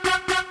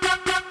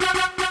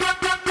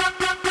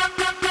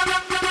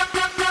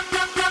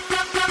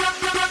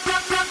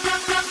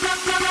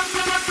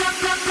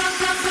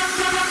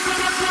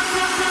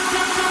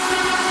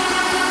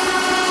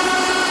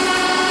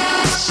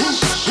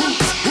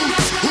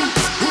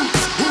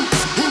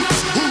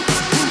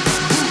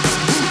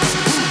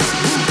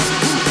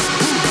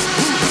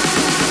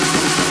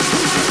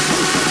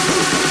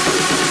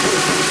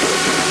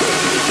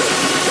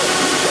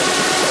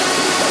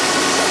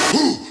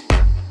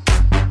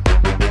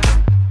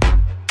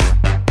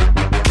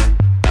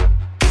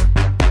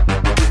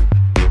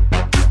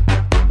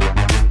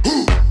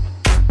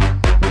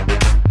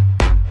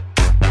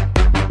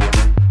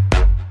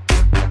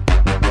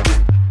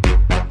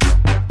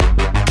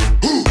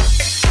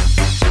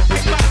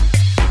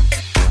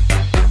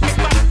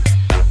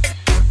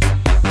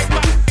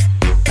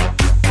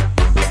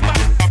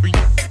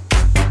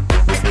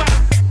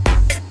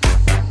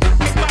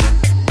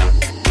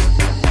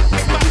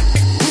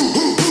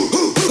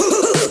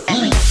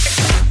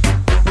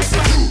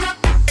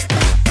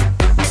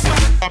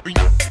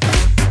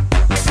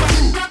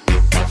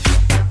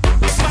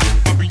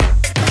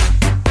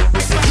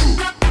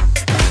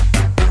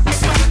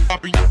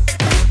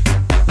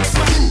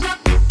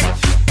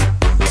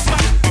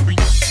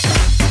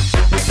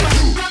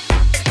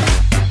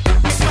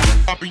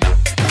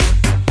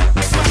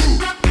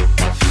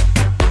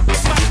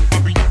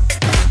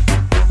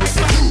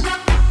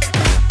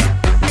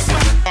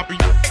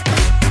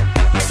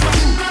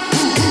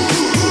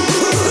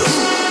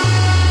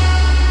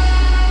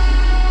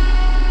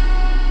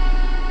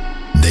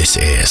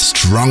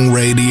 Strong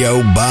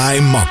Radio by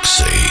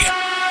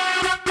Moxie.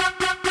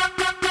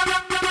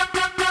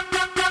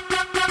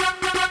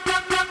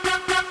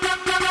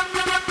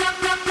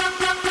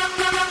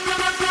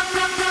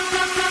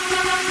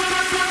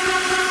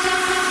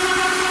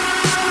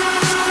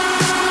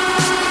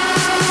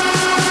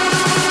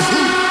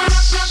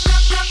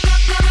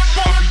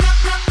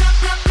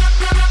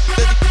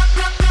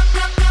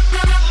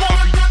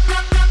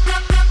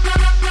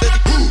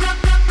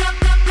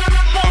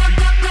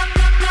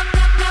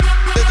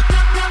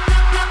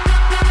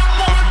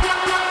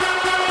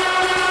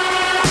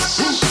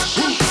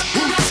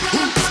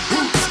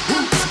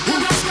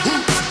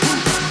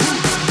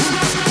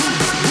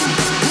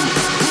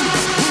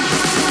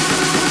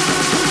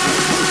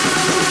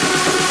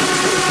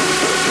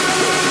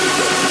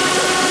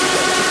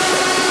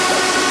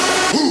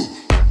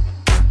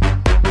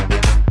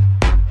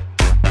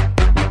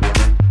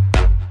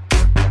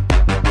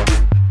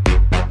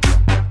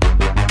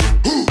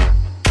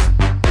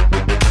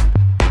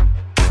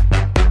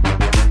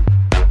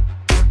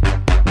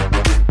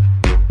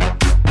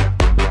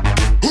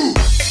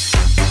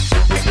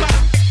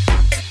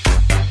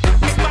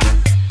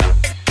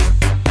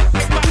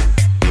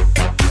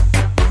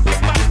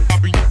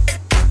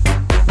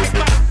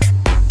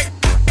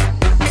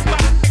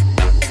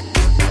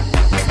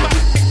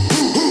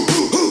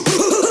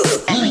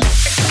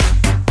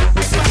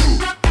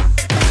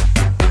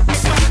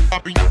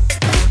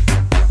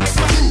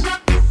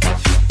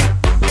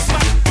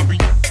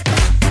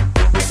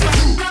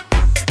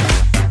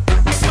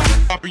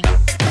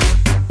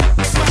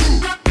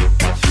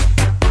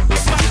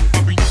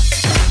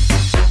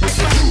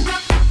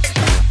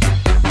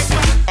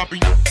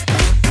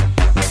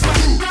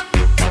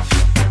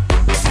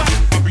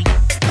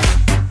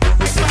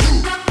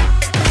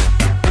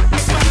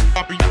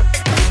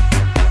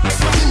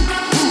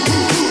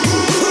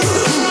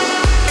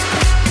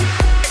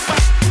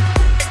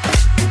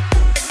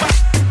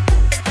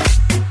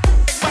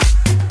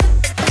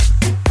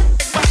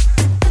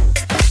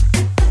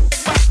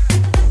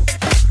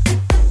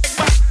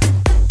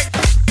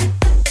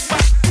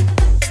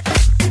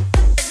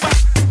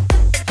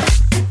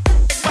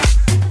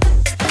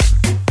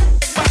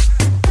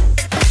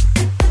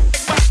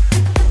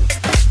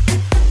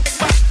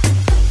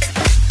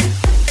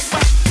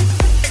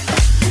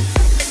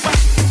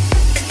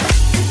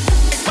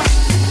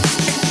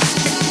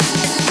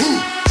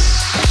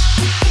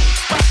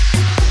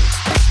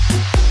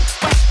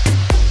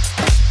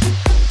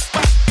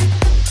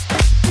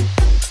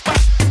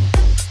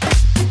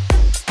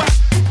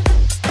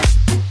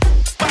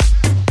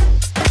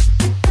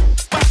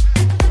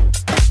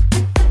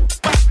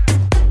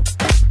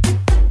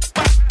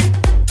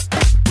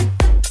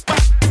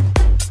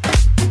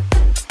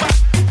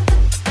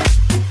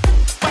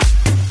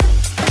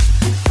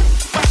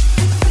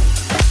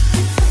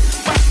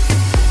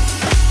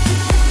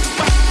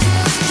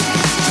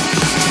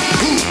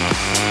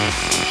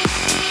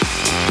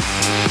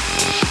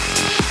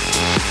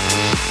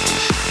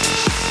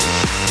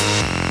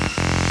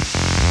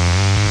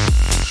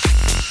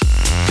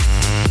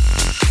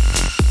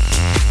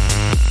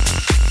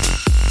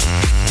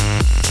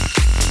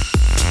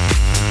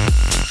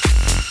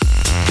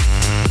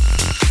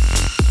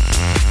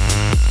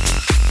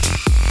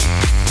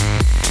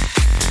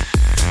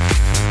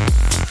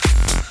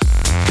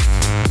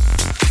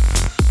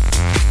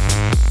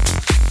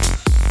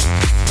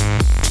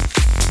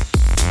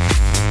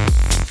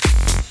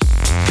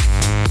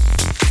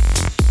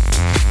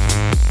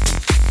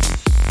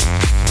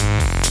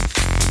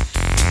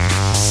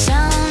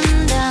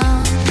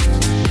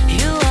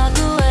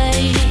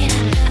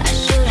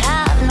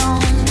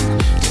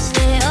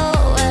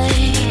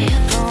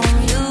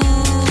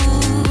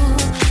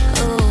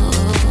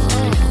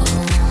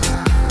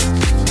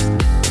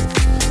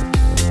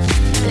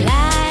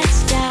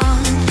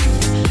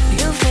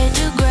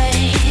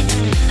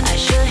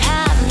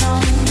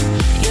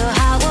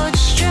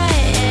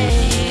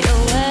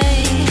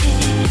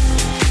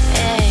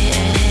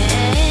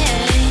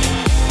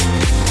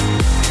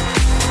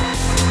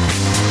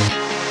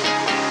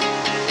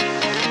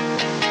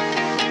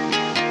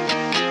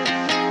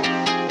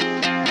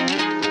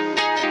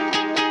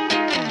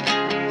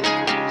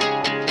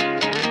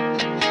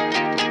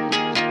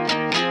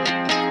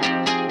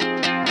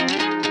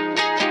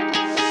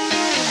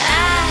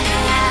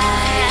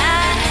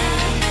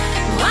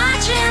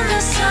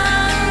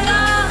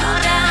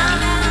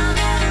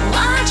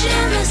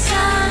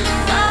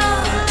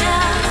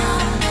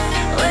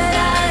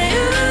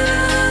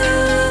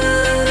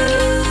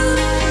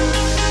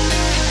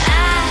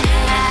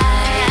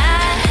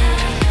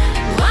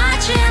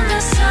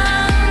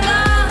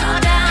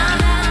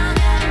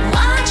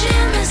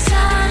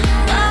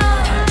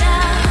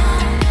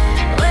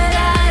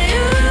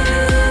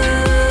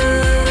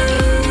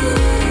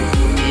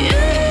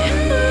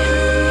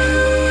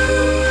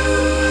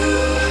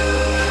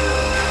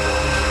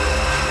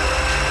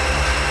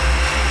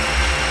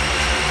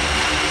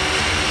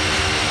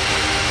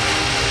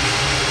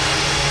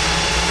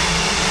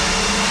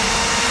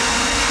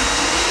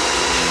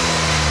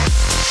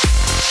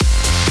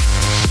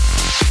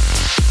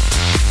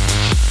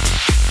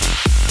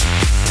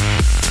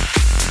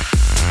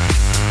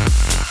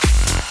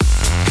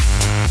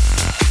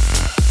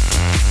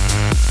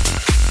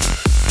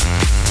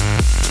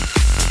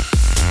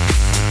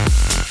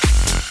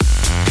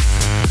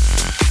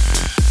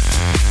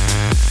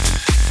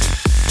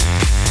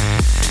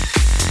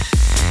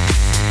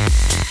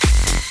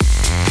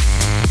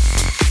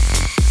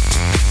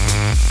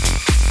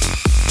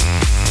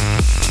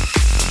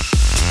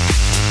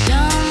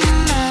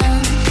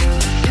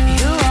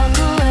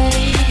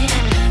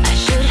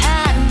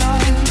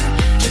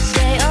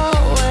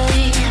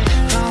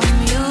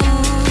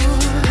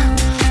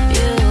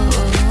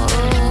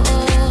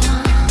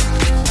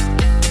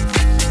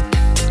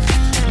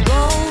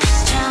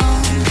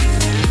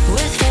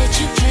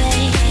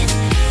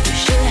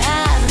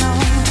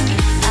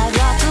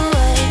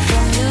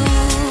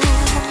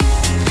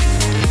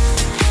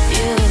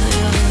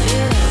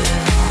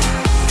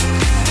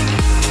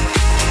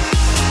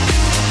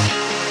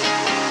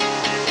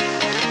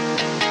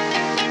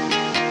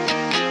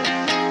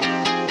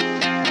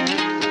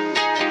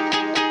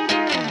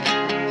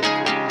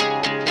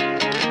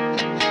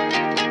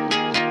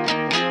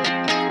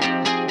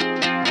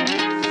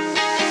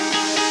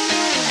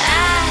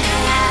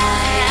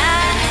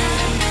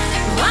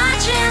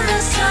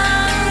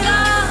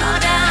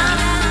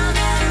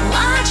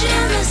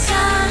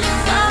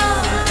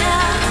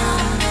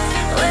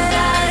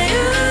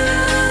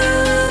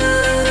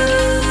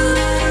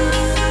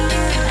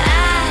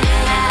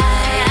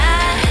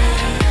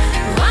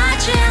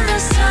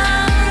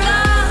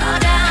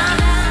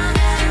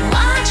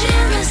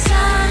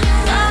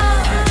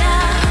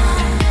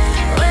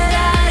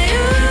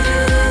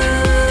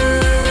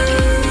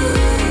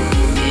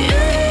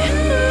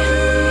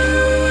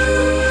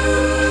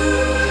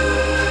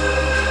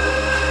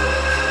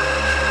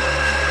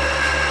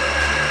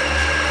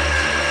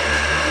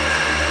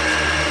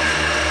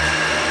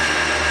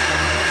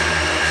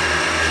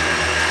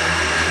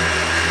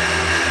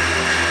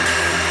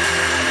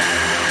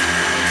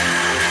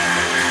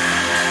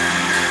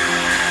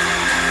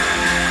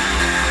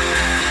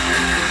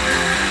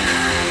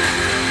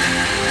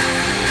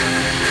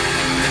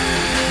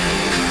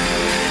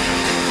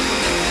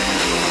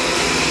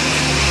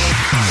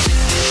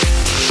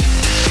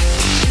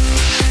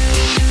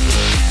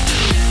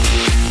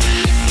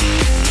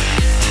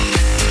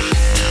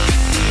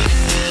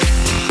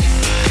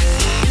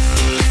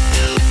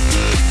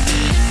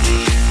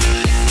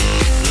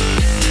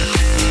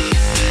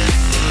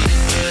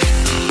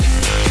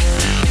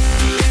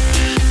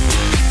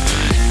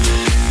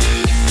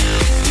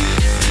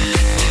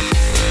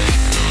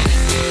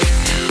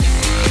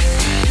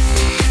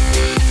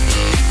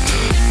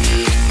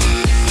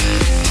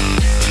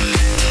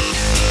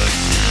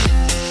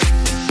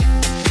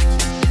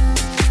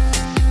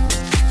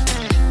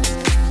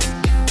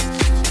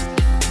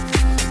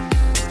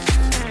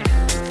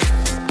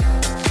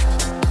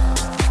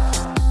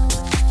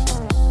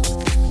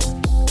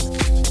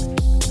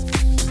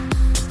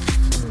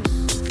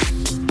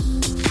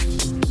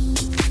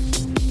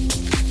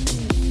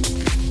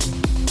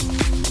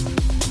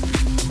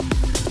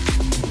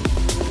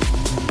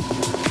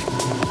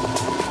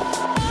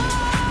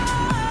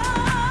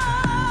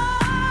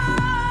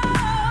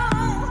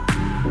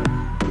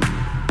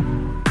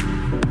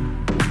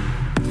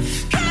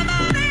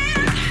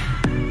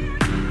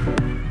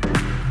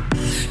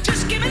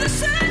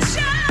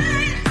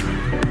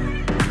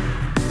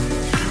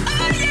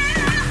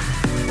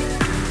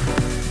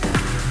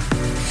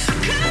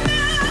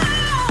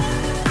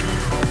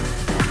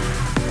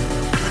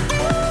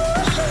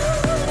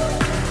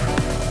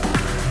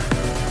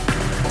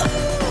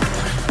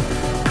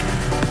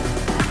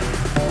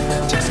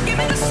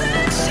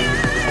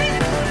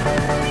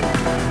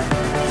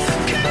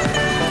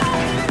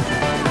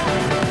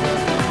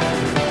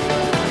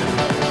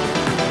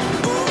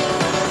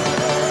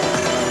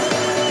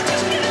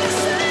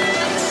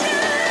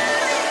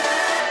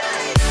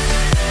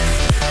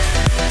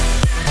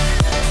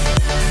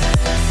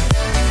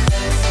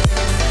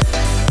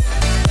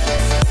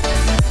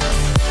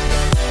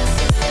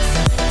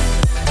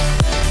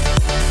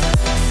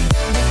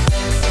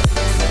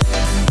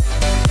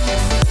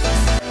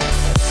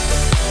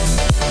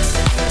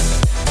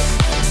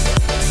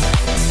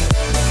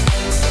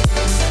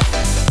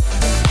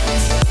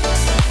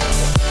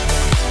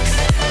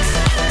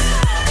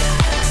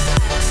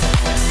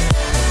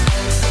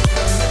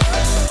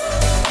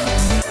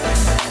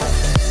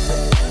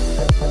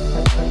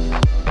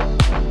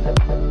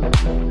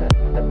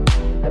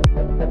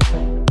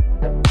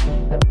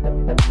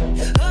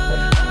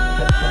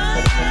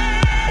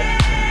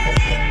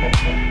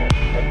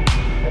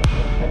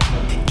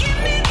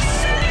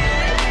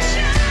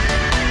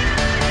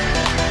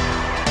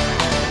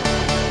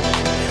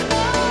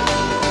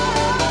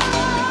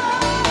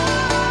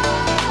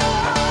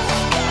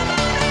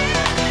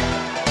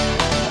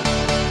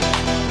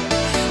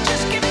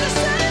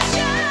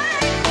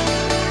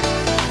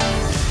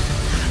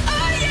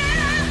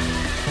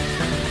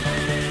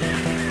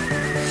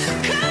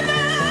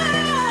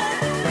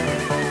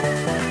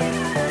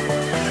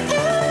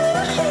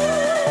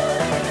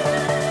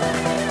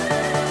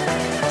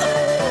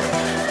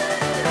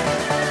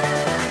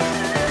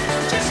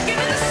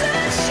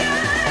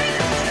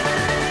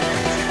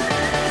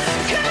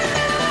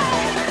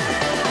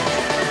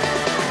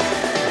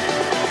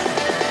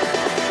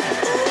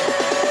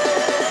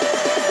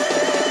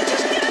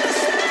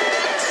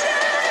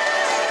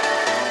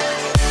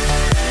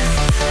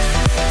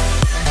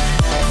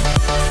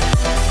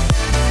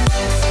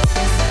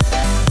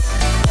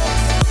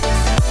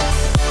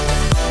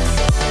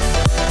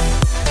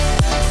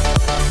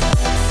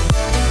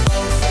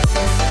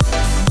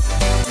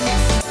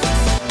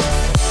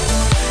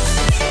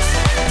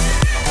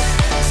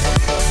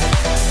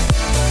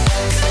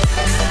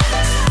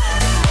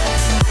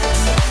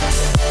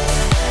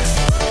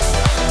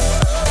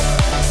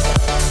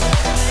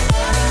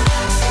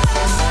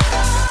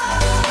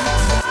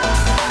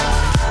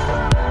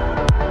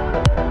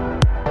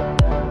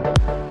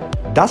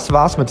 Das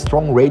war's mit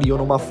Strong Radio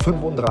Nummer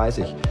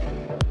 35.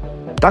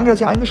 Danke,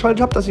 dass ihr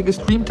eingeschaltet habt, dass ihr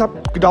gestreamt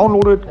habt,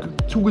 gedownloadet,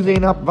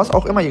 zugesehen habt, was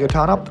auch immer ihr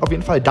getan habt. Auf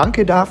jeden Fall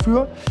danke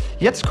dafür.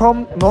 Jetzt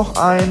kommt noch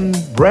ein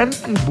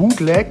Brandon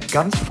Bootleg,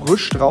 ganz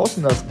frisch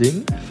draußen das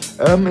Ding.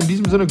 In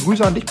diesem Sinne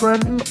Grüße an dich,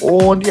 Brandon.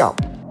 Und ja,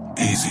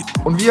 Easy.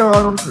 Und wir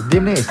hören uns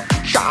demnächst.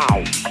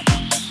 Ciao.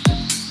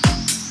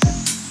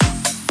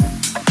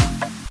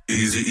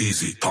 Easy,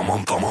 easy,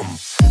 tamam, tamam.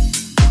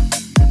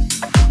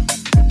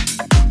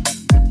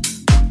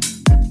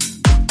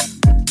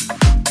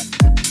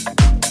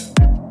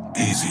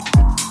 Easy.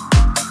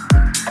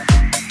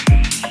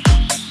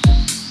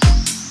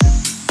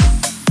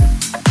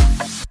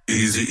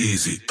 Easy,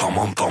 easy,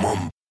 tamam,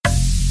 tamam.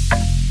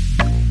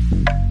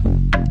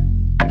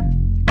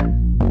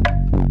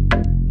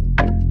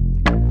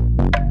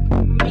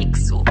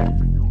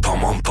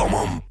 Tamam,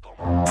 tamam.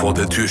 Vor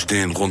der Tür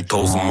stehen rund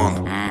 1000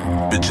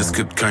 Mann. Bitch, es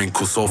gibt keinen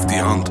Kuss auf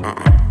die Hand.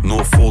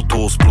 Nur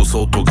Fotos plus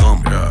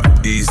Autogramm.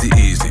 Easy,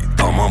 easy,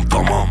 tamam,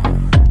 tamam.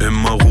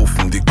 Immer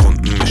rufen die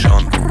Kunden mich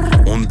an.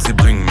 Und sie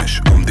bringen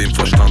mich um den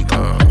Verstand.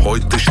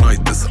 Heute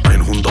schneit es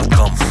 100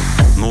 Gramm.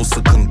 No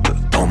Sekunde,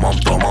 tamam,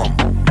 tamam.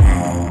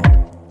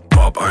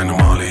 Bab eine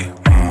Mali.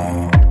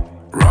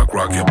 Rock,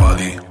 rock your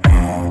body.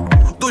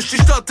 Durch die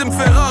Stadt im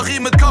Ferrari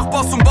mit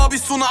Kachbass und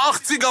Barbies zu einer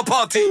 80er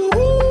Party.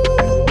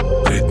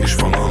 Red nicht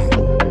von an.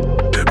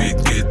 Der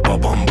Beat geht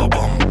babam,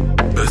 babam.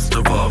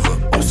 Beste Ware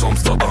aus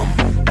Amsterdam.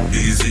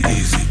 Easy,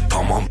 easy,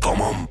 tamam,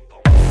 tamam.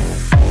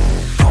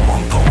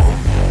 Tamam, tamam.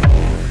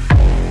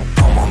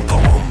 Tamam,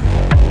 tamam.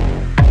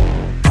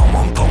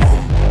 Tamam, tamam.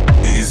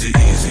 Easy,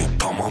 easy,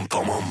 tamam,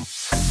 tamam.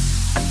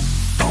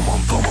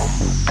 Tamam, tamam.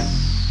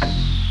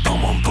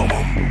 Tamam,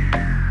 tamam.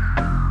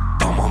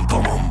 Tamam,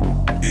 tamam.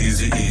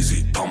 Easy,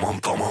 easy, tamam,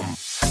 tamam.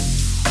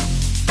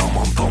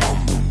 Tamam, tamam.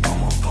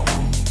 Tamam, tamam.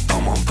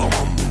 Tamam,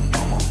 tamam.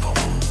 Tamam,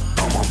 tamam.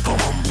 Tamam,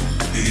 tamam.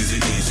 Easy,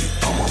 easy,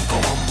 tamam,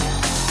 tamam.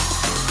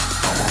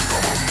 Tamam,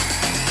 tamam.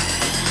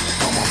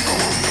 Tamam,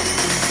 tamam.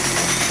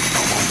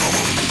 Tamam,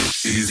 tamam.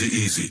 Easy,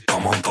 easy,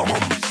 tamam,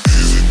 tamam.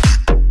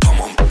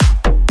 Tamam.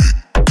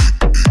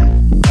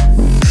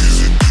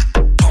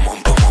 Tamam,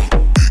 tamam.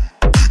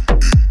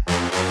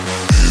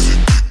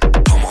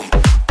 Tamam.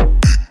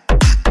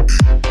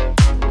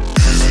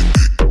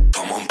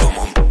 Tamam,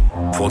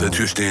 tamam. Vor der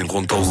Tür stehen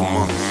rund 1000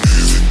 Mann.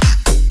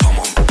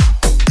 Tamam.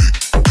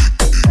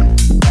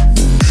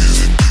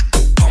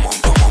 Tamam,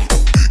 tamam.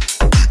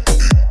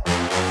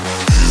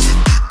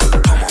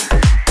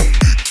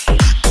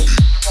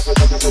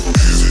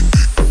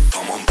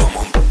 Tamam,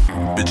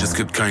 tamam. Bitch, es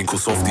gibt keinen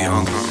Kuss auf die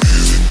Hand.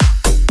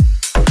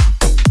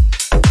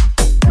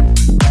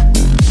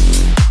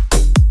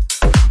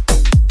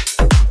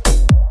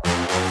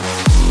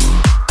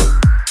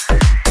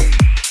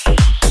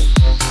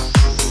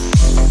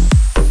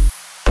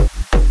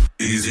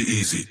 Easy,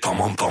 easy,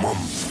 tamam, tamam.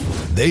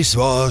 This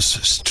was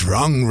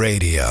Strong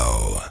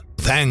Radio.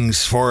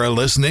 Thanks for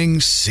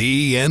listening.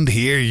 See and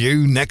hear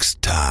you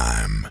next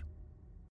time.